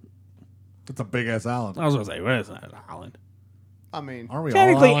 It's a big ass island. I was going to say, well, it's not an island. I mean, Are we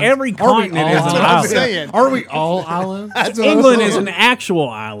Technically, all islands? every Are we continent all is an That's what I'm island. saying. Are we all islands? That's what I'm England is saying. an actual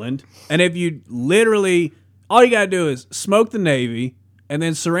island, and if you literally, all you got to do is smoke the Navy and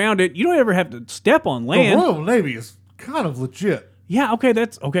then surround it. You don't ever have to step on The land. Royal Navy is kind of legit. Yeah, okay,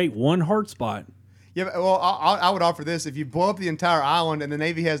 that's okay. One hard spot. Yeah, but, well, I would offer this: if you blow up the entire island and the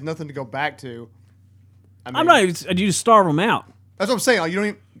Navy has nothing to go back to, I mean, I'm not even. You just starve them out. That's what I'm saying. Like, you don't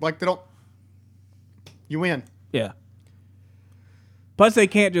even like they don't. You win. Yeah. Plus, they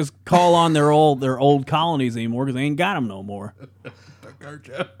can't just call on their old colonies anymore because they ain't got them no more. What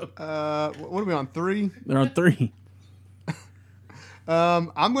are we on 3? They're on 3.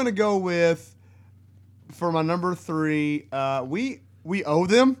 I'm gonna go with for my number 3. We owe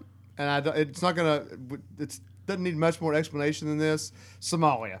them, and it's not gonna. It doesn't need much more explanation than this.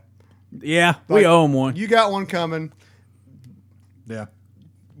 Somalia. Yeah, we Like, owe them one. You got one coming. Yeah.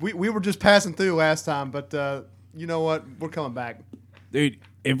 We were just passing through last time, but you know what? We're coming back. Dude,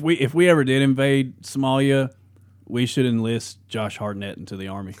 if we ever did invade Somalia, we should enlist Josh Hartnett into the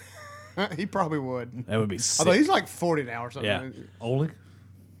army. He probably would. That would be sick. Although he's like 40 now or something. Yeah. Only?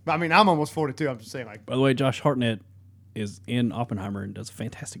 I mean, I'm almost 42. I'm just saying, like, By the way, Josh Hartnett is in Oppenheimer and does a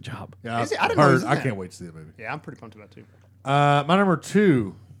fantastic job. Yeah. Is he? I didn't know he was in I that. can't wait to see the movie. yeah, I'm pretty pumped about it too. My number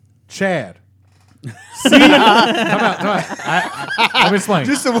 2, Chad. See? Come out. Let me explain.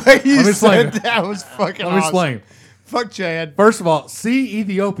 Just the way you Let me explain said it. that was fucking Let me awesome. explain. Fuck Chad. First of all, see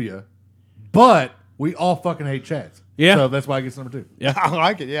Ethiopia, but we all fucking hate Chads. Yeah. So that's why I get number 2. Yeah, I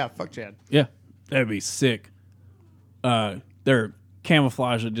like it. Yeah, fuck Chad. yeah, that'd be sick. Their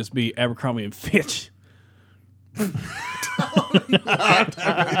camouflage would just be Abercrombie and Fitch. Couldn't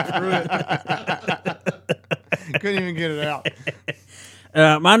even get it out.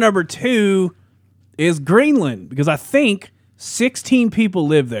 My number 2 is Greenland because I think 16 people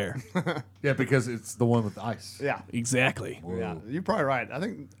live there. Yeah, because it's the one with the ice. Yeah. Exactly. Yeah. You're probably right. I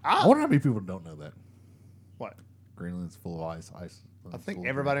think I wonder how many people don't know that. what? Greenland's full of ice. I think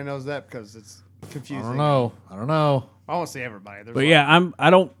everybody knows that because it's confusing. I don't know. I won't say everybody. There's But yeah,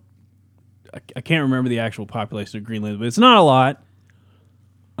 I can't remember the actual population of Greenland, but it's not a lot.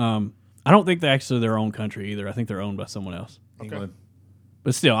 I don't think they're actually their own country either. I think they're owned by someone else. England.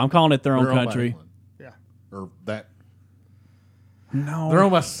 But still, I'm calling it their own They're owned by country. England. Yeah. Or that. No. They're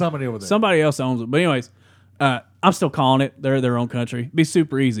owned by somebody over there. Somebody else owns it. But anyways, I'm still calling it. They're their own country. Be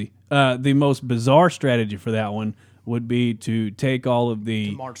super easy. The most bizarre strategy for that one would be to take all of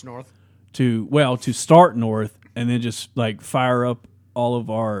the March north. to start north and then just like fire up all of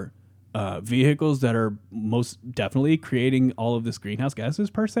our vehicles that are most definitely creating all of this greenhouse gases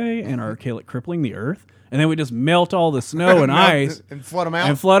per se and are crippling the earth. And then we just melt all the snow and ice and flood them out.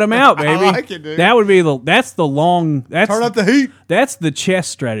 and flood them out, baby. I like it, dude. That would be that's Turn up the heat. That's the chess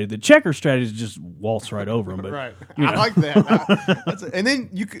strategy. The checker strategy is just waltz right over them. But, Right. you know. I like that. And then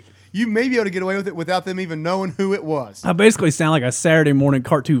you may be able to get away with it without them even knowing who it was. I basically sound like a Saturday morning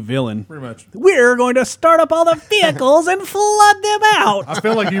cartoon villain. Pretty much. We're going to start up all the vehicles and flood them out. I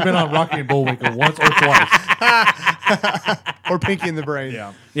feel like you've been on Rocky and Bullwinkle once or twice. Or Pinky in the Brain.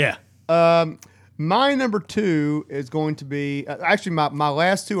 Yeah. Yeah. My number 2 is going to be actually my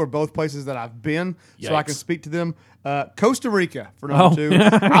last 2 are both places that I've been, so I can Yikes. speak to them. Costa Rica for number Oh. 2.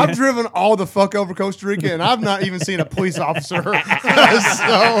 I've driven all the fuck over Costa Rica, and I've not even seen a police officer. So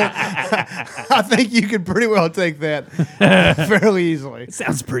I think you could pretty well take that fairly easily.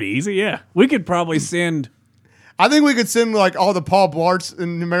 Sounds pretty easy, yeah. We could probably send... I think we could send like all the Paul Blarts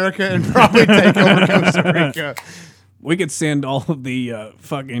in America and probably take over Costa Rica. We could send all of the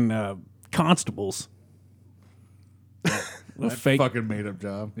fucking constables. The fake Fucking made up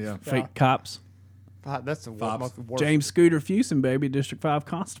job. Yeah. fake cops. God, that's the Fobs. most worst. James Scooter Fusen, baby, District 5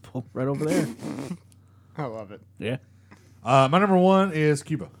 constable, right over there. I love it. Yeah. My number 1 is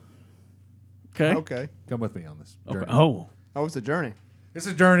Cuba. Okay. Okay. Come with me on this journey. Okay. Oh. Oh, it's a journey. It's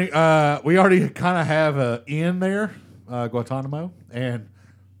a journey. We already kind of have an inn there, Guantanamo, and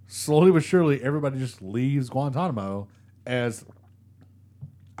slowly but surely everybody just leaves Guantanamo as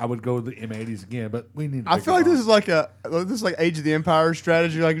I would go to the M80s again, but we need to I pick feel it like this off. is like Age of the Empire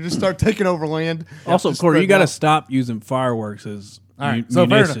strategy. Like you just start taking over land. Also, Just Corey, you spread got to out. stop using fireworks as All right, so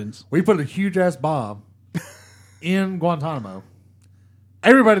fair enough. munitions. We put a huge ass bomb in Guantanamo.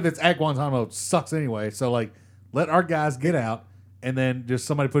 Everybody that's at Guantanamo sucks anyway, so like let our guys get out, and then just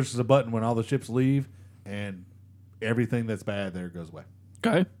somebody pushes a button when all the ships leave, and everything that's bad there goes away.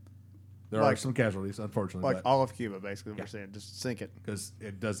 Okay. There are Like- some casualties, unfortunately, Like all of Cuba, basically. We're saying just sink it. because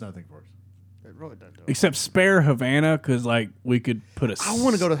it does nothing for us. It really doesn't do it. Except spare Havana, because like we could put a. I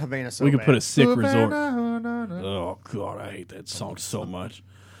want to go to Havana so We could bad. put a sick resort. So Oh God, I hate that song so much.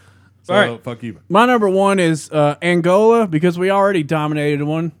 All right. fuck you. My number 1 is Angola because we already dominated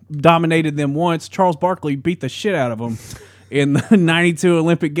them once. Charles Barkley beat the shit out of them in the '92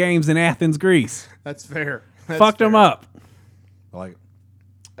 Olympic Games in Athens, Greece. That's fair. That's Fucked them fair. up. I like it.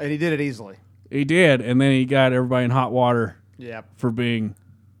 And he did it easily. He did, and then he got everybody in hot water Yeah. for being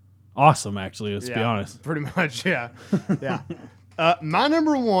awesome. Actually, let's be Yeah, honest. Pretty much, yeah. Yeah. My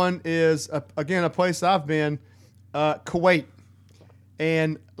number 1 is, again, a place I've been, Kuwait.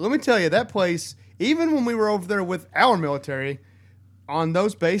 And let me tell you, that place, even when we were over there with our military, on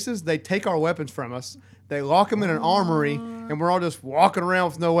those bases, they take our weapons from us. They lock them in an armory, and we're all just walking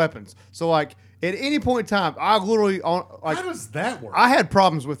around with no weapons. So, like, at any point in time, I literally, like, How does that work? I had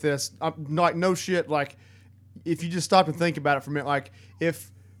problems with this. Like, no shit. Like, if you just stop and think about it for a minute, like,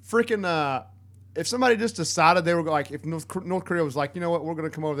 if freaking, if somebody just decided they were like, if North Korea was like, you know what, we're going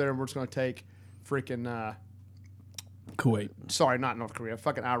to come over there and we're just going to take freaking, Kuwait. sorry, not North Korea,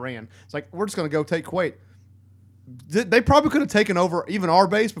 fucking Iran. It's like, we're just going to go take Kuwait. They probably could have taken over even our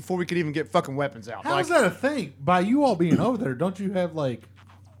base before we could even get fucking weapons out. How Like, is that a thing? By you all being over there, don't you have like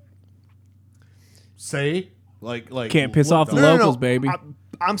say like Can't piss off the No, no, no. locals, baby.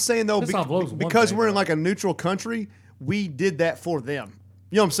 I'm saying though, Piss off locals is one because thing, we're in though. like a neutral country, we did that for them.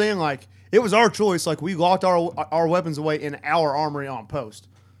 You know what I'm saying? Like it was our choice. Like we locked our weapons away in our armory on post.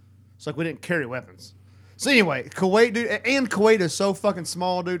 It's like we didn't carry weapons. So anyway, Kuwait, dude, and Kuwait is so fucking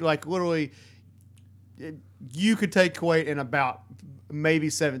small, dude. Like literally, you could take Kuwait in about maybe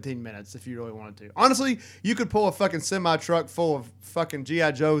 17 minutes if you really wanted to. Honestly, you could pull a fucking semi truck full of fucking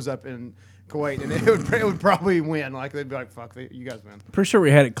GI Joes up in Kuwait, and it would probably win. Like they'd be like, "Fuck, you guys win." Pretty sure we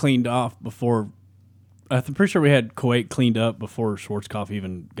had it cleaned off before. I'm pretty sure we had Kuwait cleaned up before Schwarzkopf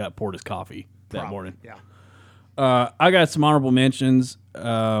even got poured his coffee that morning. Yeah. I got some honorable mentions.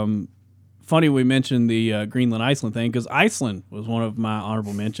 funny we mentioned the Greenland Iceland thing because Iceland was one of my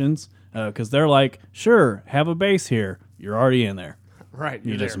honorable mentions because they're like, sure, have a base here. You're already in there. Right. You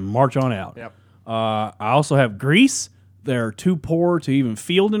You're just there. march on out. Yep. I also have Greece. They're too poor to even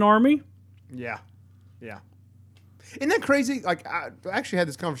field an army. Yeah. Yeah. Isn't that crazy? Like, I actually had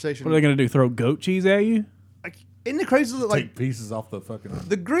this conversation. What are they going to do? Throw goat cheese at you? Like, isn't it crazy that, like, Take pieces off the fucking.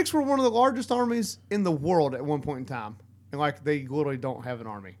 the Greeks were one of the largest armies in the world at one point in time. And, like, they literally don't have an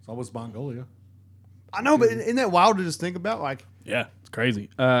army. So was Mongolia. I know, but isn't that wild to just think about? Like, Yeah, it's crazy.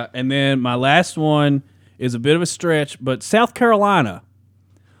 And then my last one is a bit of a stretch, but South Carolina.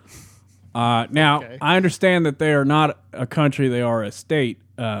 Now, Okay. I understand that they are not a country; they are a state.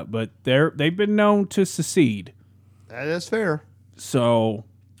 But they've been known to secede. that is fair. So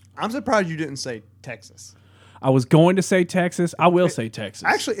I'm surprised you didn't say Texas. I was going to say Texas. I will say Texas.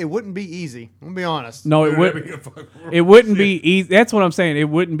 Actually, it wouldn't be easy. I'm going to be honest. no, it Dude, would. that'd be a fucking- It wouldn't be easy. That's what I'm saying. It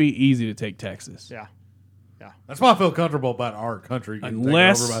wouldn't be easy to take Texas. Yeah. Yeah. That's why I feel comfortable about our country getting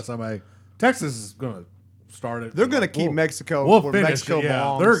Unless- taken over by somebody. Texas is going to start it. They're going to keep We'll- Mexico We'll where finish Mexico it. Yeah,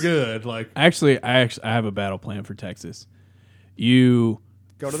 belongs. they're good. Like Actually, I have a battle plan for Texas. You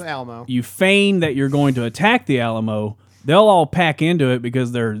Go to the Alamo. you feign that you're going to attack the Alamo. They'll all pack into it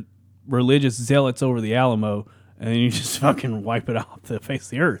because they're religious zealots over the Alamo, and then you just fucking wipe it off the face of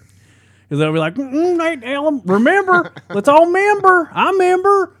the earth. Because they'll be like, ain't Alamo. Remember, let's all member. I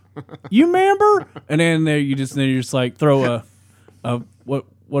member. You member. And then you're just like throw a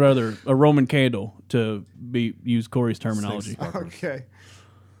Roman candle to use Corey's terminology. Okay.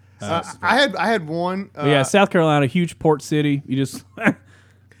 I had one. But yeah, South Carolina, huge port city. You just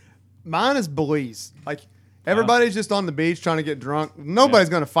Mine is Belize. Like, everybody's just on the beach trying to get drunk. Nobody's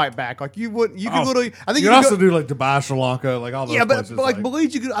going to fight back. Like, you wouldn't. You could literally. I think you you can could also go, do like Dubai, Sri Lanka, like all those yeah, but, places. but like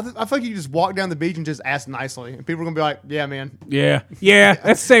Belize, you could. I feel like you could just walk down the beach and just ask nicely, and people are gonna be like, "Yeah, man, yeah. That's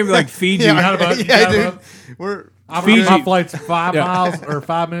the same with like Fiji. yeah, got a buck, you yeah, got a dude, buck. we're Fiji- My flight's 5 Yeah. miles or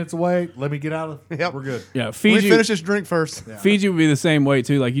 5 minutes away. Let me get out of. Yep. We're good. Yeah, Let me Fiji. finish this drink first." Fiji would be the same way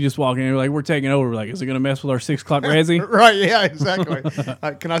too. Like you just walk in, and you're like, "We're taking over." We're like, "Is it gonna mess with our 6 o'clock resi?" Right? Yeah, exactly.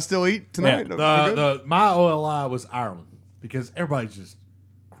 Can I still eat tonight? Yeah. No, we good? My OLI was Ireland because everybody's just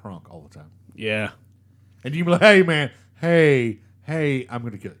crunk all the time. Yeah, And you be like, hey, man, hey, I'm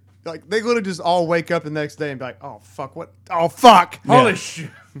going to kill you. Like, they literally just all wake up the next day and be like, "Oh fuck, what? Oh fuck!" Holy shit.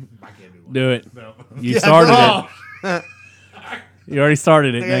 I can't do one. do it. No. You Yeah, started Oh, it. You already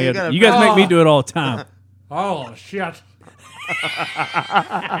started it. Yeah, Now you you gotta- you guys make me do it all the time. oh, shit.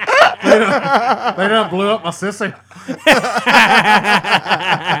 they done blew up my sissy.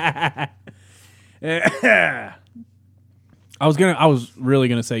 I was really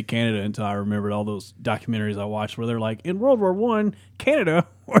gonna say Canada until I remembered all those documentaries I watched where they're like, in World War I, Canada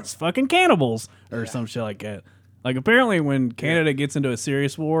was fucking cannibals or some shit like that. Like apparently when Canada gets into a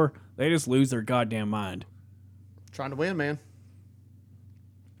serious war, they just lose their goddamn mind. Trying to win, man.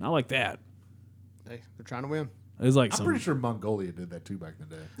 Not like that. Hey, they're trying to win. It's like I'm some pretty sure Mongolia did that too back in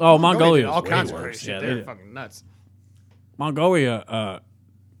the day. oh They Mongolia did all was kinds way of worse. crazy Yeah, shit. they They're did. fucking nuts. Mongolia.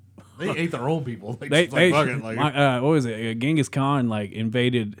 They ate their own people. They Just like, fuck it, like, what was it? Genghis Khan like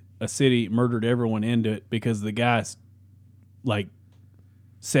invaded a city, murdered everyone into it because the guys like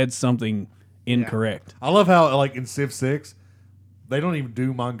said something incorrect. I love how, like, in Civ 6, they don't even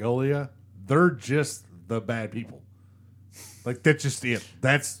do Mongolia. They're just the bad people. Like, that's just it.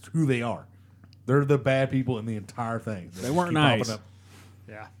 That's who they are. They're the bad people in the entire thing. They weren't keep popping nice. up.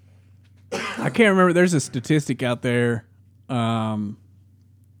 Yeah. I can't remember. There's a statistic out there, and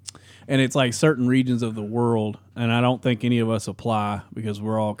it's like certain regions of the world, and I don't think any of us apply because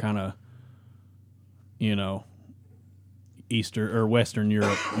we're all kind of, Eastern or Western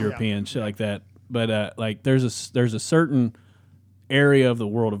Europe, European shit like that. But like there's a certain area of the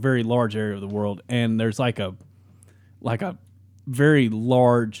world, a very large area of the world, and there's like a very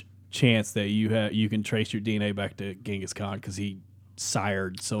large chance that you can trace your DNA back to Genghis Khan because he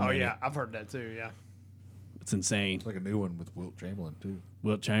sired so Oh many. yeah, I've heard that too. Yeah. It's insane. It's like a new one with Wilt Chamberlain, too.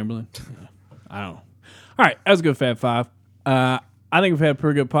 Wilt Chamberlain. Yeah. I don't know. All right, that was a good Fab Five. I think we've had a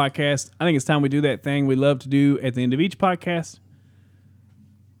pretty good podcast. I think it's time we do that thing we love to do at the end of each podcast.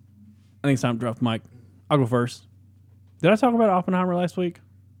 I think it's time to drop the mic. I'll go first. Did I talk about Oppenheimer last week?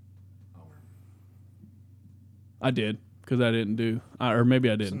 I did because I didn't do, or maybe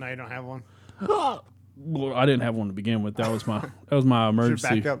I So didn't. now you don't have one. Well, I didn't have one to begin with. That was my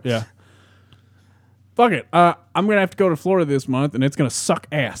emergency. backup. Yeah. Fuck it. I'm gonna have to go to Florida this month, and it's gonna suck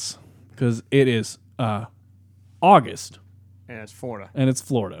ass because it is August And it's Florida. and it's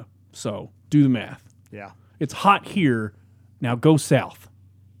Florida. So do the math. Yeah. It's hot here. Now go south.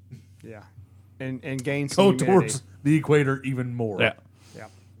 Yeah. And gain some Go humidity. towards the equator even more. Yeah. Yeah.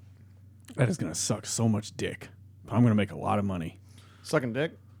 That is going to suck so much dick. But I'm going to make a lot of money. Sucking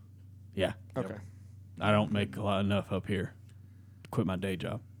dick? Yeah. Okay. I don't make enough up here to quit my day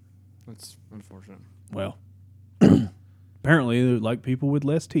job. That's unfortunate. Well, apparently they like people with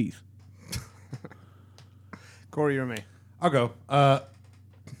less teeth. Corey, you or me? I'll go.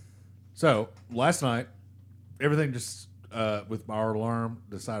 So last night, everything just with our alarm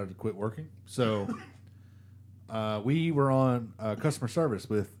decided to quit working. So we were on customer service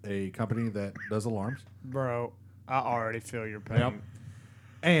with a company that does alarms. Bro, I already feel your pain. Yep.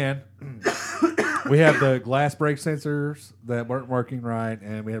 And we had the glass break sensors that weren't working right,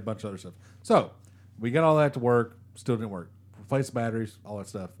 and we had a bunch of other stuff. So we got all that to work, still didn't work. Replaced batteries, all that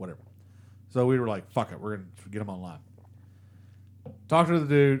stuff, whatever. So we were like, fuck it, we're going to get them online. Talked to the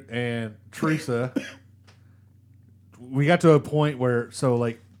dude, and Teresa, we got to a point where, so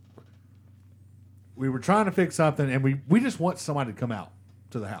like, we were trying to fix something, and we just want somebody to come out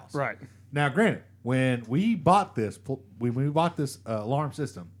to the house. Right. Now, granted, when we bought this alarm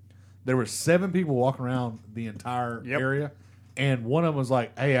system, there were 7 people walking around the entire area, and one of them was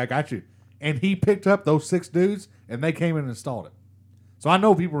like, "Hey, I got you," and he picked up those 6 dudes, and they came in and installed it. So I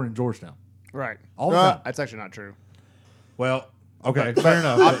know people were in Georgetown. Right. All the time. That's actually not true. Well, okay, fair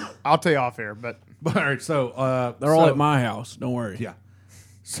enough. I'll tell you off air, but But all right, so They're all at my house. Don't worry. yeah.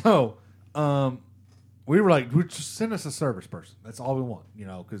 So we were like, just send us a service person. That's all we want,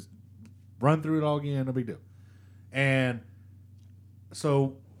 because run through it all again, no big deal. And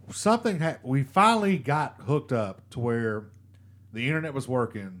so we finally got hooked up to where the internet was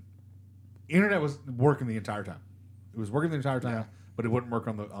working. Internet was working the entire time. It was working the entire time, but it wouldn't work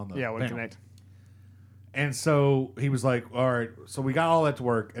on the yeah, it wouldn't panel. connect. And so he was like, all right. So we got all that to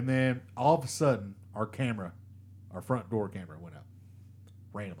work. And then all of a sudden, our front door camera went out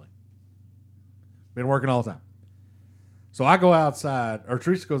randomly. Been working all the time. So I go outside, or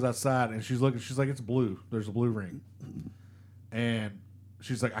Teresa goes outside, and she's looking. She's like, it's blue. There's a blue ring. And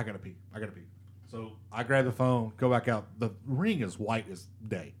she's like, I got to pee. So I grab the phone, go back out. The ring is white as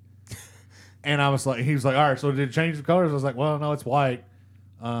day. And I was like, he was like, all right, so did it change the colors? I was like, well, no, it's white.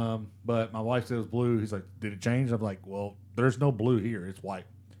 But my wife said it was blue. He's like, did it change? I'm like, well, there's no blue here. It's white.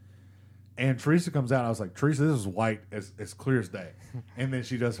 And Teresa comes out. I was like, Teresa, this is white as clear as day. And then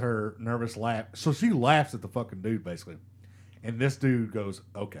she does her nervous laugh. So she laughs at the fucking dude, basically. And this dude goes,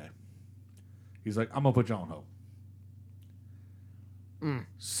 okay. He's like, I'm going to put you on hold.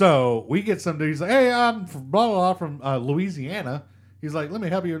 So we get some dude. He's like, hey, I'm from blah, blah, blah, from Louisiana. He's like, let me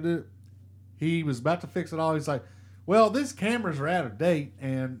help you. He was about to fix it all. He's like, well, these cameras are out of date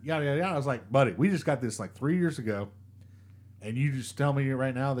and yada, yada, yada. I was like, buddy, we just got this like 3 years ago. And you just tell me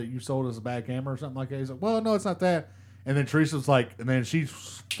right now that you sold us a bad camera or something like that. He's like, well, no, it's not that. And then Teresa's like, and then she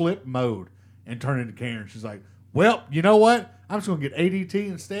flipped mode and turned into Karen. She's like, well, you know what? I'm just going to get ADT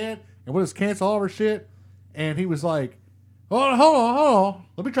instead. And we'll just cancel all of our shit. And he was like, hold on.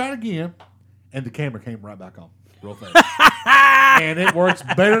 Let me try it again. And the camera came right back on real fast. And it works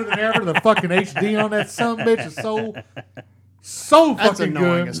better than ever. The fucking HD on that son of a bitch is so That's fucking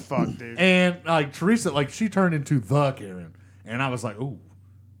annoying good. as fuck, dude. And like Teresa, like she turned into the Karen. And I was like, ooh.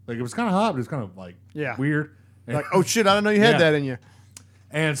 Like it was kind of hot, but it was kind of like weird. And, Like, oh shit, I didn't know you had that in you.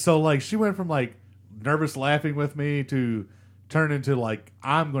 and so like she went from like nervous laughing with me to turn into like,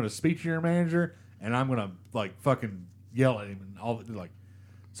 I'm going to speak to your manager and I'm going to like fucking yell at him and all like.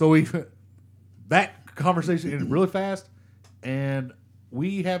 So that conversation ended really fast. And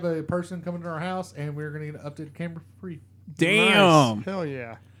we have a person coming to our house and we're going to get an updated camera for free. Damn. Nice. Hell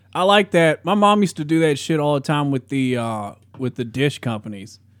yeah. I like that. My mom used to do that shit all the time with the dish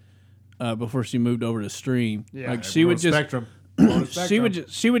companies before she moved over to Stream. Yeah. Like she would just Spectrum.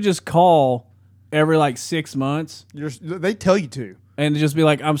 she would just call every like 6 months They tell you to. and just be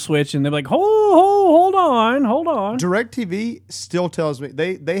like, I'm switching. They're like, hold on. DirecTV still tells me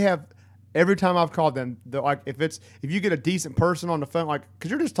they have every time I've called them. They're like, if you get a decent person on the phone, like,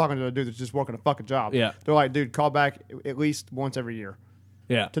 because you're just talking to a dude that's just working a fucking job. Yeah. They're like, dude, call back at least once every year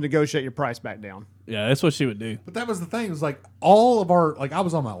Yeah. to negotiate your price back down. Yeah, that's what she would do. But that was the thing. It was like all of our, like I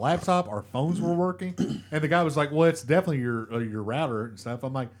was on my laptop, our phones were working, and the guy was like, well, it's definitely your router and stuff.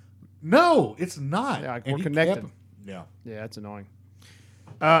 I'm like, no, it's not. Yeah, like, And we're he connected. Yeah. Yeah, that's annoying.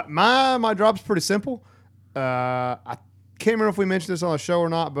 My job's pretty simple. I can't remember if we mentioned this on the show or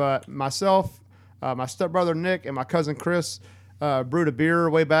not, but myself, my stepbrother Nick, and my cousin Chris brewed a beer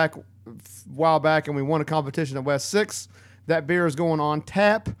way back, a while back, and we won a competition at West 6. That beer is going on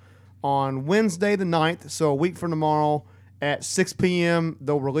tap on Wednesday the 9th, so a week from tomorrow at 6 p.m.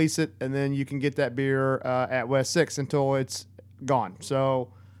 They'll release it, and then you can get that beer at West 6 until it's gone.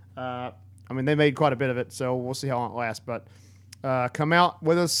 So, I mean, they made quite a bit of it, so we'll see how long it lasts. But Come out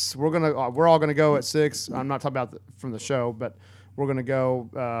with us. We're all gonna go at 6. I'm not talking about from the show, but we're gonna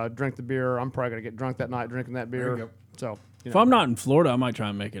go drink the beer. I'm probably gonna get drunk that night drinking that There you beer. go. So If I'm not in Florida, I might try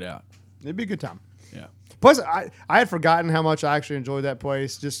and make it out. it'd be a good time. Yeah. Plus, I had forgotten how much I actually enjoyed that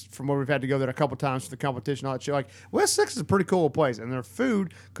place just from where we've had to go there a couple times for the competition, all that shit. Like, West 6 is a pretty cool place. And their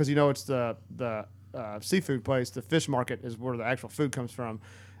food, because, it's the seafood place, the fish market is where the actual food comes from,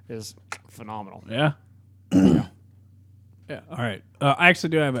 is phenomenal. Yeah. Yeah. All right. I actually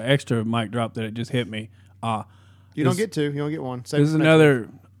do have an extra mic drop that it just hit me. You don't get two. You don't get one. Save This it is for next another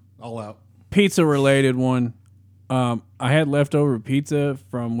All out. pizza related one. I had leftover pizza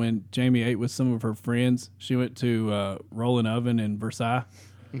from when Jamie ate with some of her friends. She went to Rolling Oven in Versailles.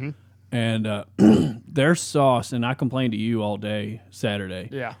 Mm-hmm. And their sauce, and I complained to you all day Saturday.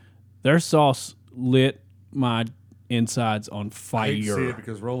 week. Yeah. Their sauce lit my insides on I fire. hate to see it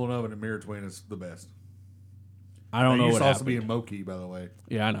because rolling oven and Mirror Twin is the best. I don't know It what used to also happened. be in Moki, by the way.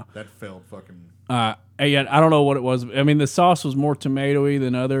 Yeah, I know. That failed fucking. Yeah, I don't know what it was. I mean, the sauce was more tomatoey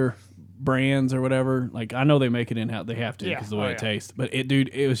than other brands or whatever. Like, I know they make it in how they have to Yeah. because the way Oh, it yeah. tastes. But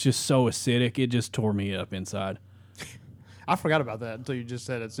it was just so acidic. It just tore me up inside. I forgot about that until you just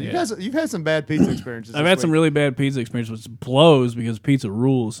said it. So Yeah. you've had some bad pizza experiences. I've this had some week. really bad pizza experiences, which blows because pizza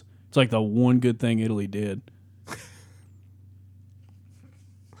rules. It's like the one good thing Italy did.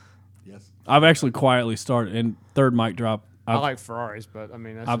 Yes. I've actually quietly started, and third mic drop. I like Ferraris, but I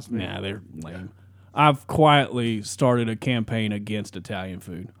mean, that's just me. Nah, they're lame. I've quietly started a campaign against Italian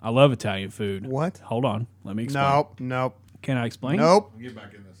food. I love Italian food. What? Hold on. Let me explain. Nope. Can I explain? Nope. Get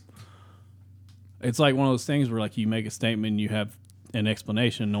back in this. It's like one of those things where like you make a statement and you have an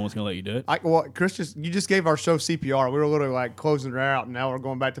explanation. No one's going to let you do it. Chris, you just gave our show CPR. We were literally like closing it out, and now we're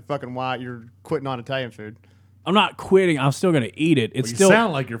going back to fucking why you're quitting on Italian food. I'm not quitting. I'm still going to eat it. It's You still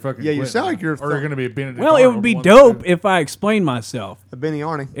sound like you're fucking. Yeah, you quitting, sound like man. you're Or you're going to be a Benedict. well, it Arnold would be one, dope two. if I explained myself. A Benny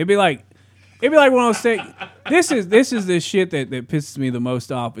Arnie. It'd be like one of those things. This is this shit that pisses me the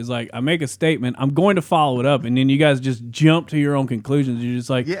most off is like I make a statement, I'm going to follow it up, and then you guys just jump to your own conclusions. You're just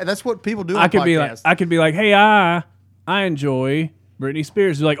like, Yeah, that's what people do. I on could be like, podcasts. I could be like, hey, I enjoy Britney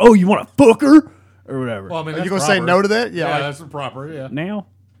Spears. You're like, oh, you want to fuck her or whatever. Well, I mean, Are that's you gonna say proper. no to that? Yeah, Yeah, like, that's proper. Yeah. Now,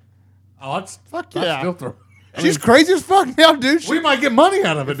 Oh, that's Fuck I'd yeah. Still throw. she's crazy as fuck now, dude. We might get money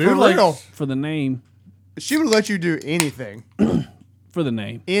out of it, dude. For Like, real. for the name, She would let you do anything. for the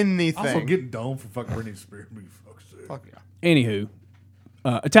name. Anything. Also, getting domed for fucking Britney Spears. Fuck yeah. Anywho,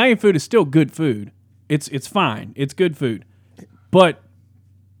 Italian food is still good food. It's fine. It's good food, but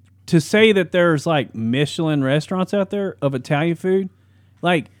to say that there's like Michelin restaurants out there of Italian food,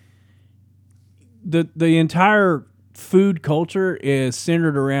 like the entire food culture is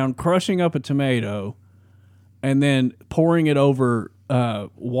centered around crushing up a tomato and then pouring it over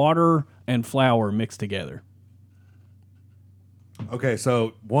water and flour mixed together. Okay,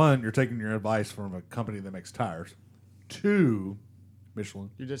 so one, you're taking your advice from a company that makes tires. Two, Michelin.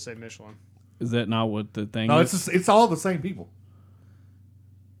 You just say Michelin. Is that not what the thing No, is? it's all the same people.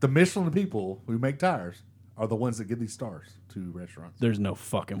 The Michelin people who make tires are the ones that give these stars to restaurants. There's no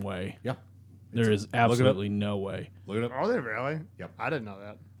fucking way. Yeah. There is Look it absolutely no way. Look it up. Are they really? Yep. I didn't know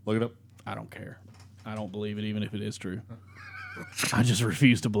that. Look it up. I don't care. I don't believe it, even if it is true. I just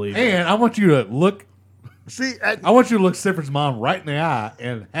refuse to believe it. And I want you to look. See, I want you to look Sifford's mom right in the eye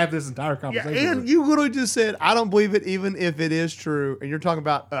and have this entire yeah, conversation. with and her. you literally just said, I don't believe it, even if it is true. And you're talking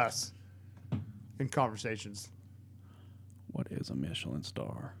about us in conversations. What is a Michelin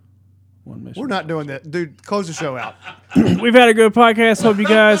star? One Michelin. We're not doing that. Dude, close the show out. We've had a good podcast. Hope you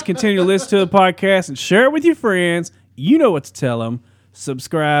guys continue to listen to the podcast and share it with your friends. You know what to tell them.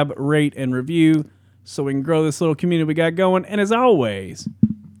 Subscribe, rate, and review so we can grow this little community we got going. And as always,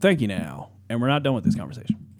 thank you now. And we're not done with this conversation.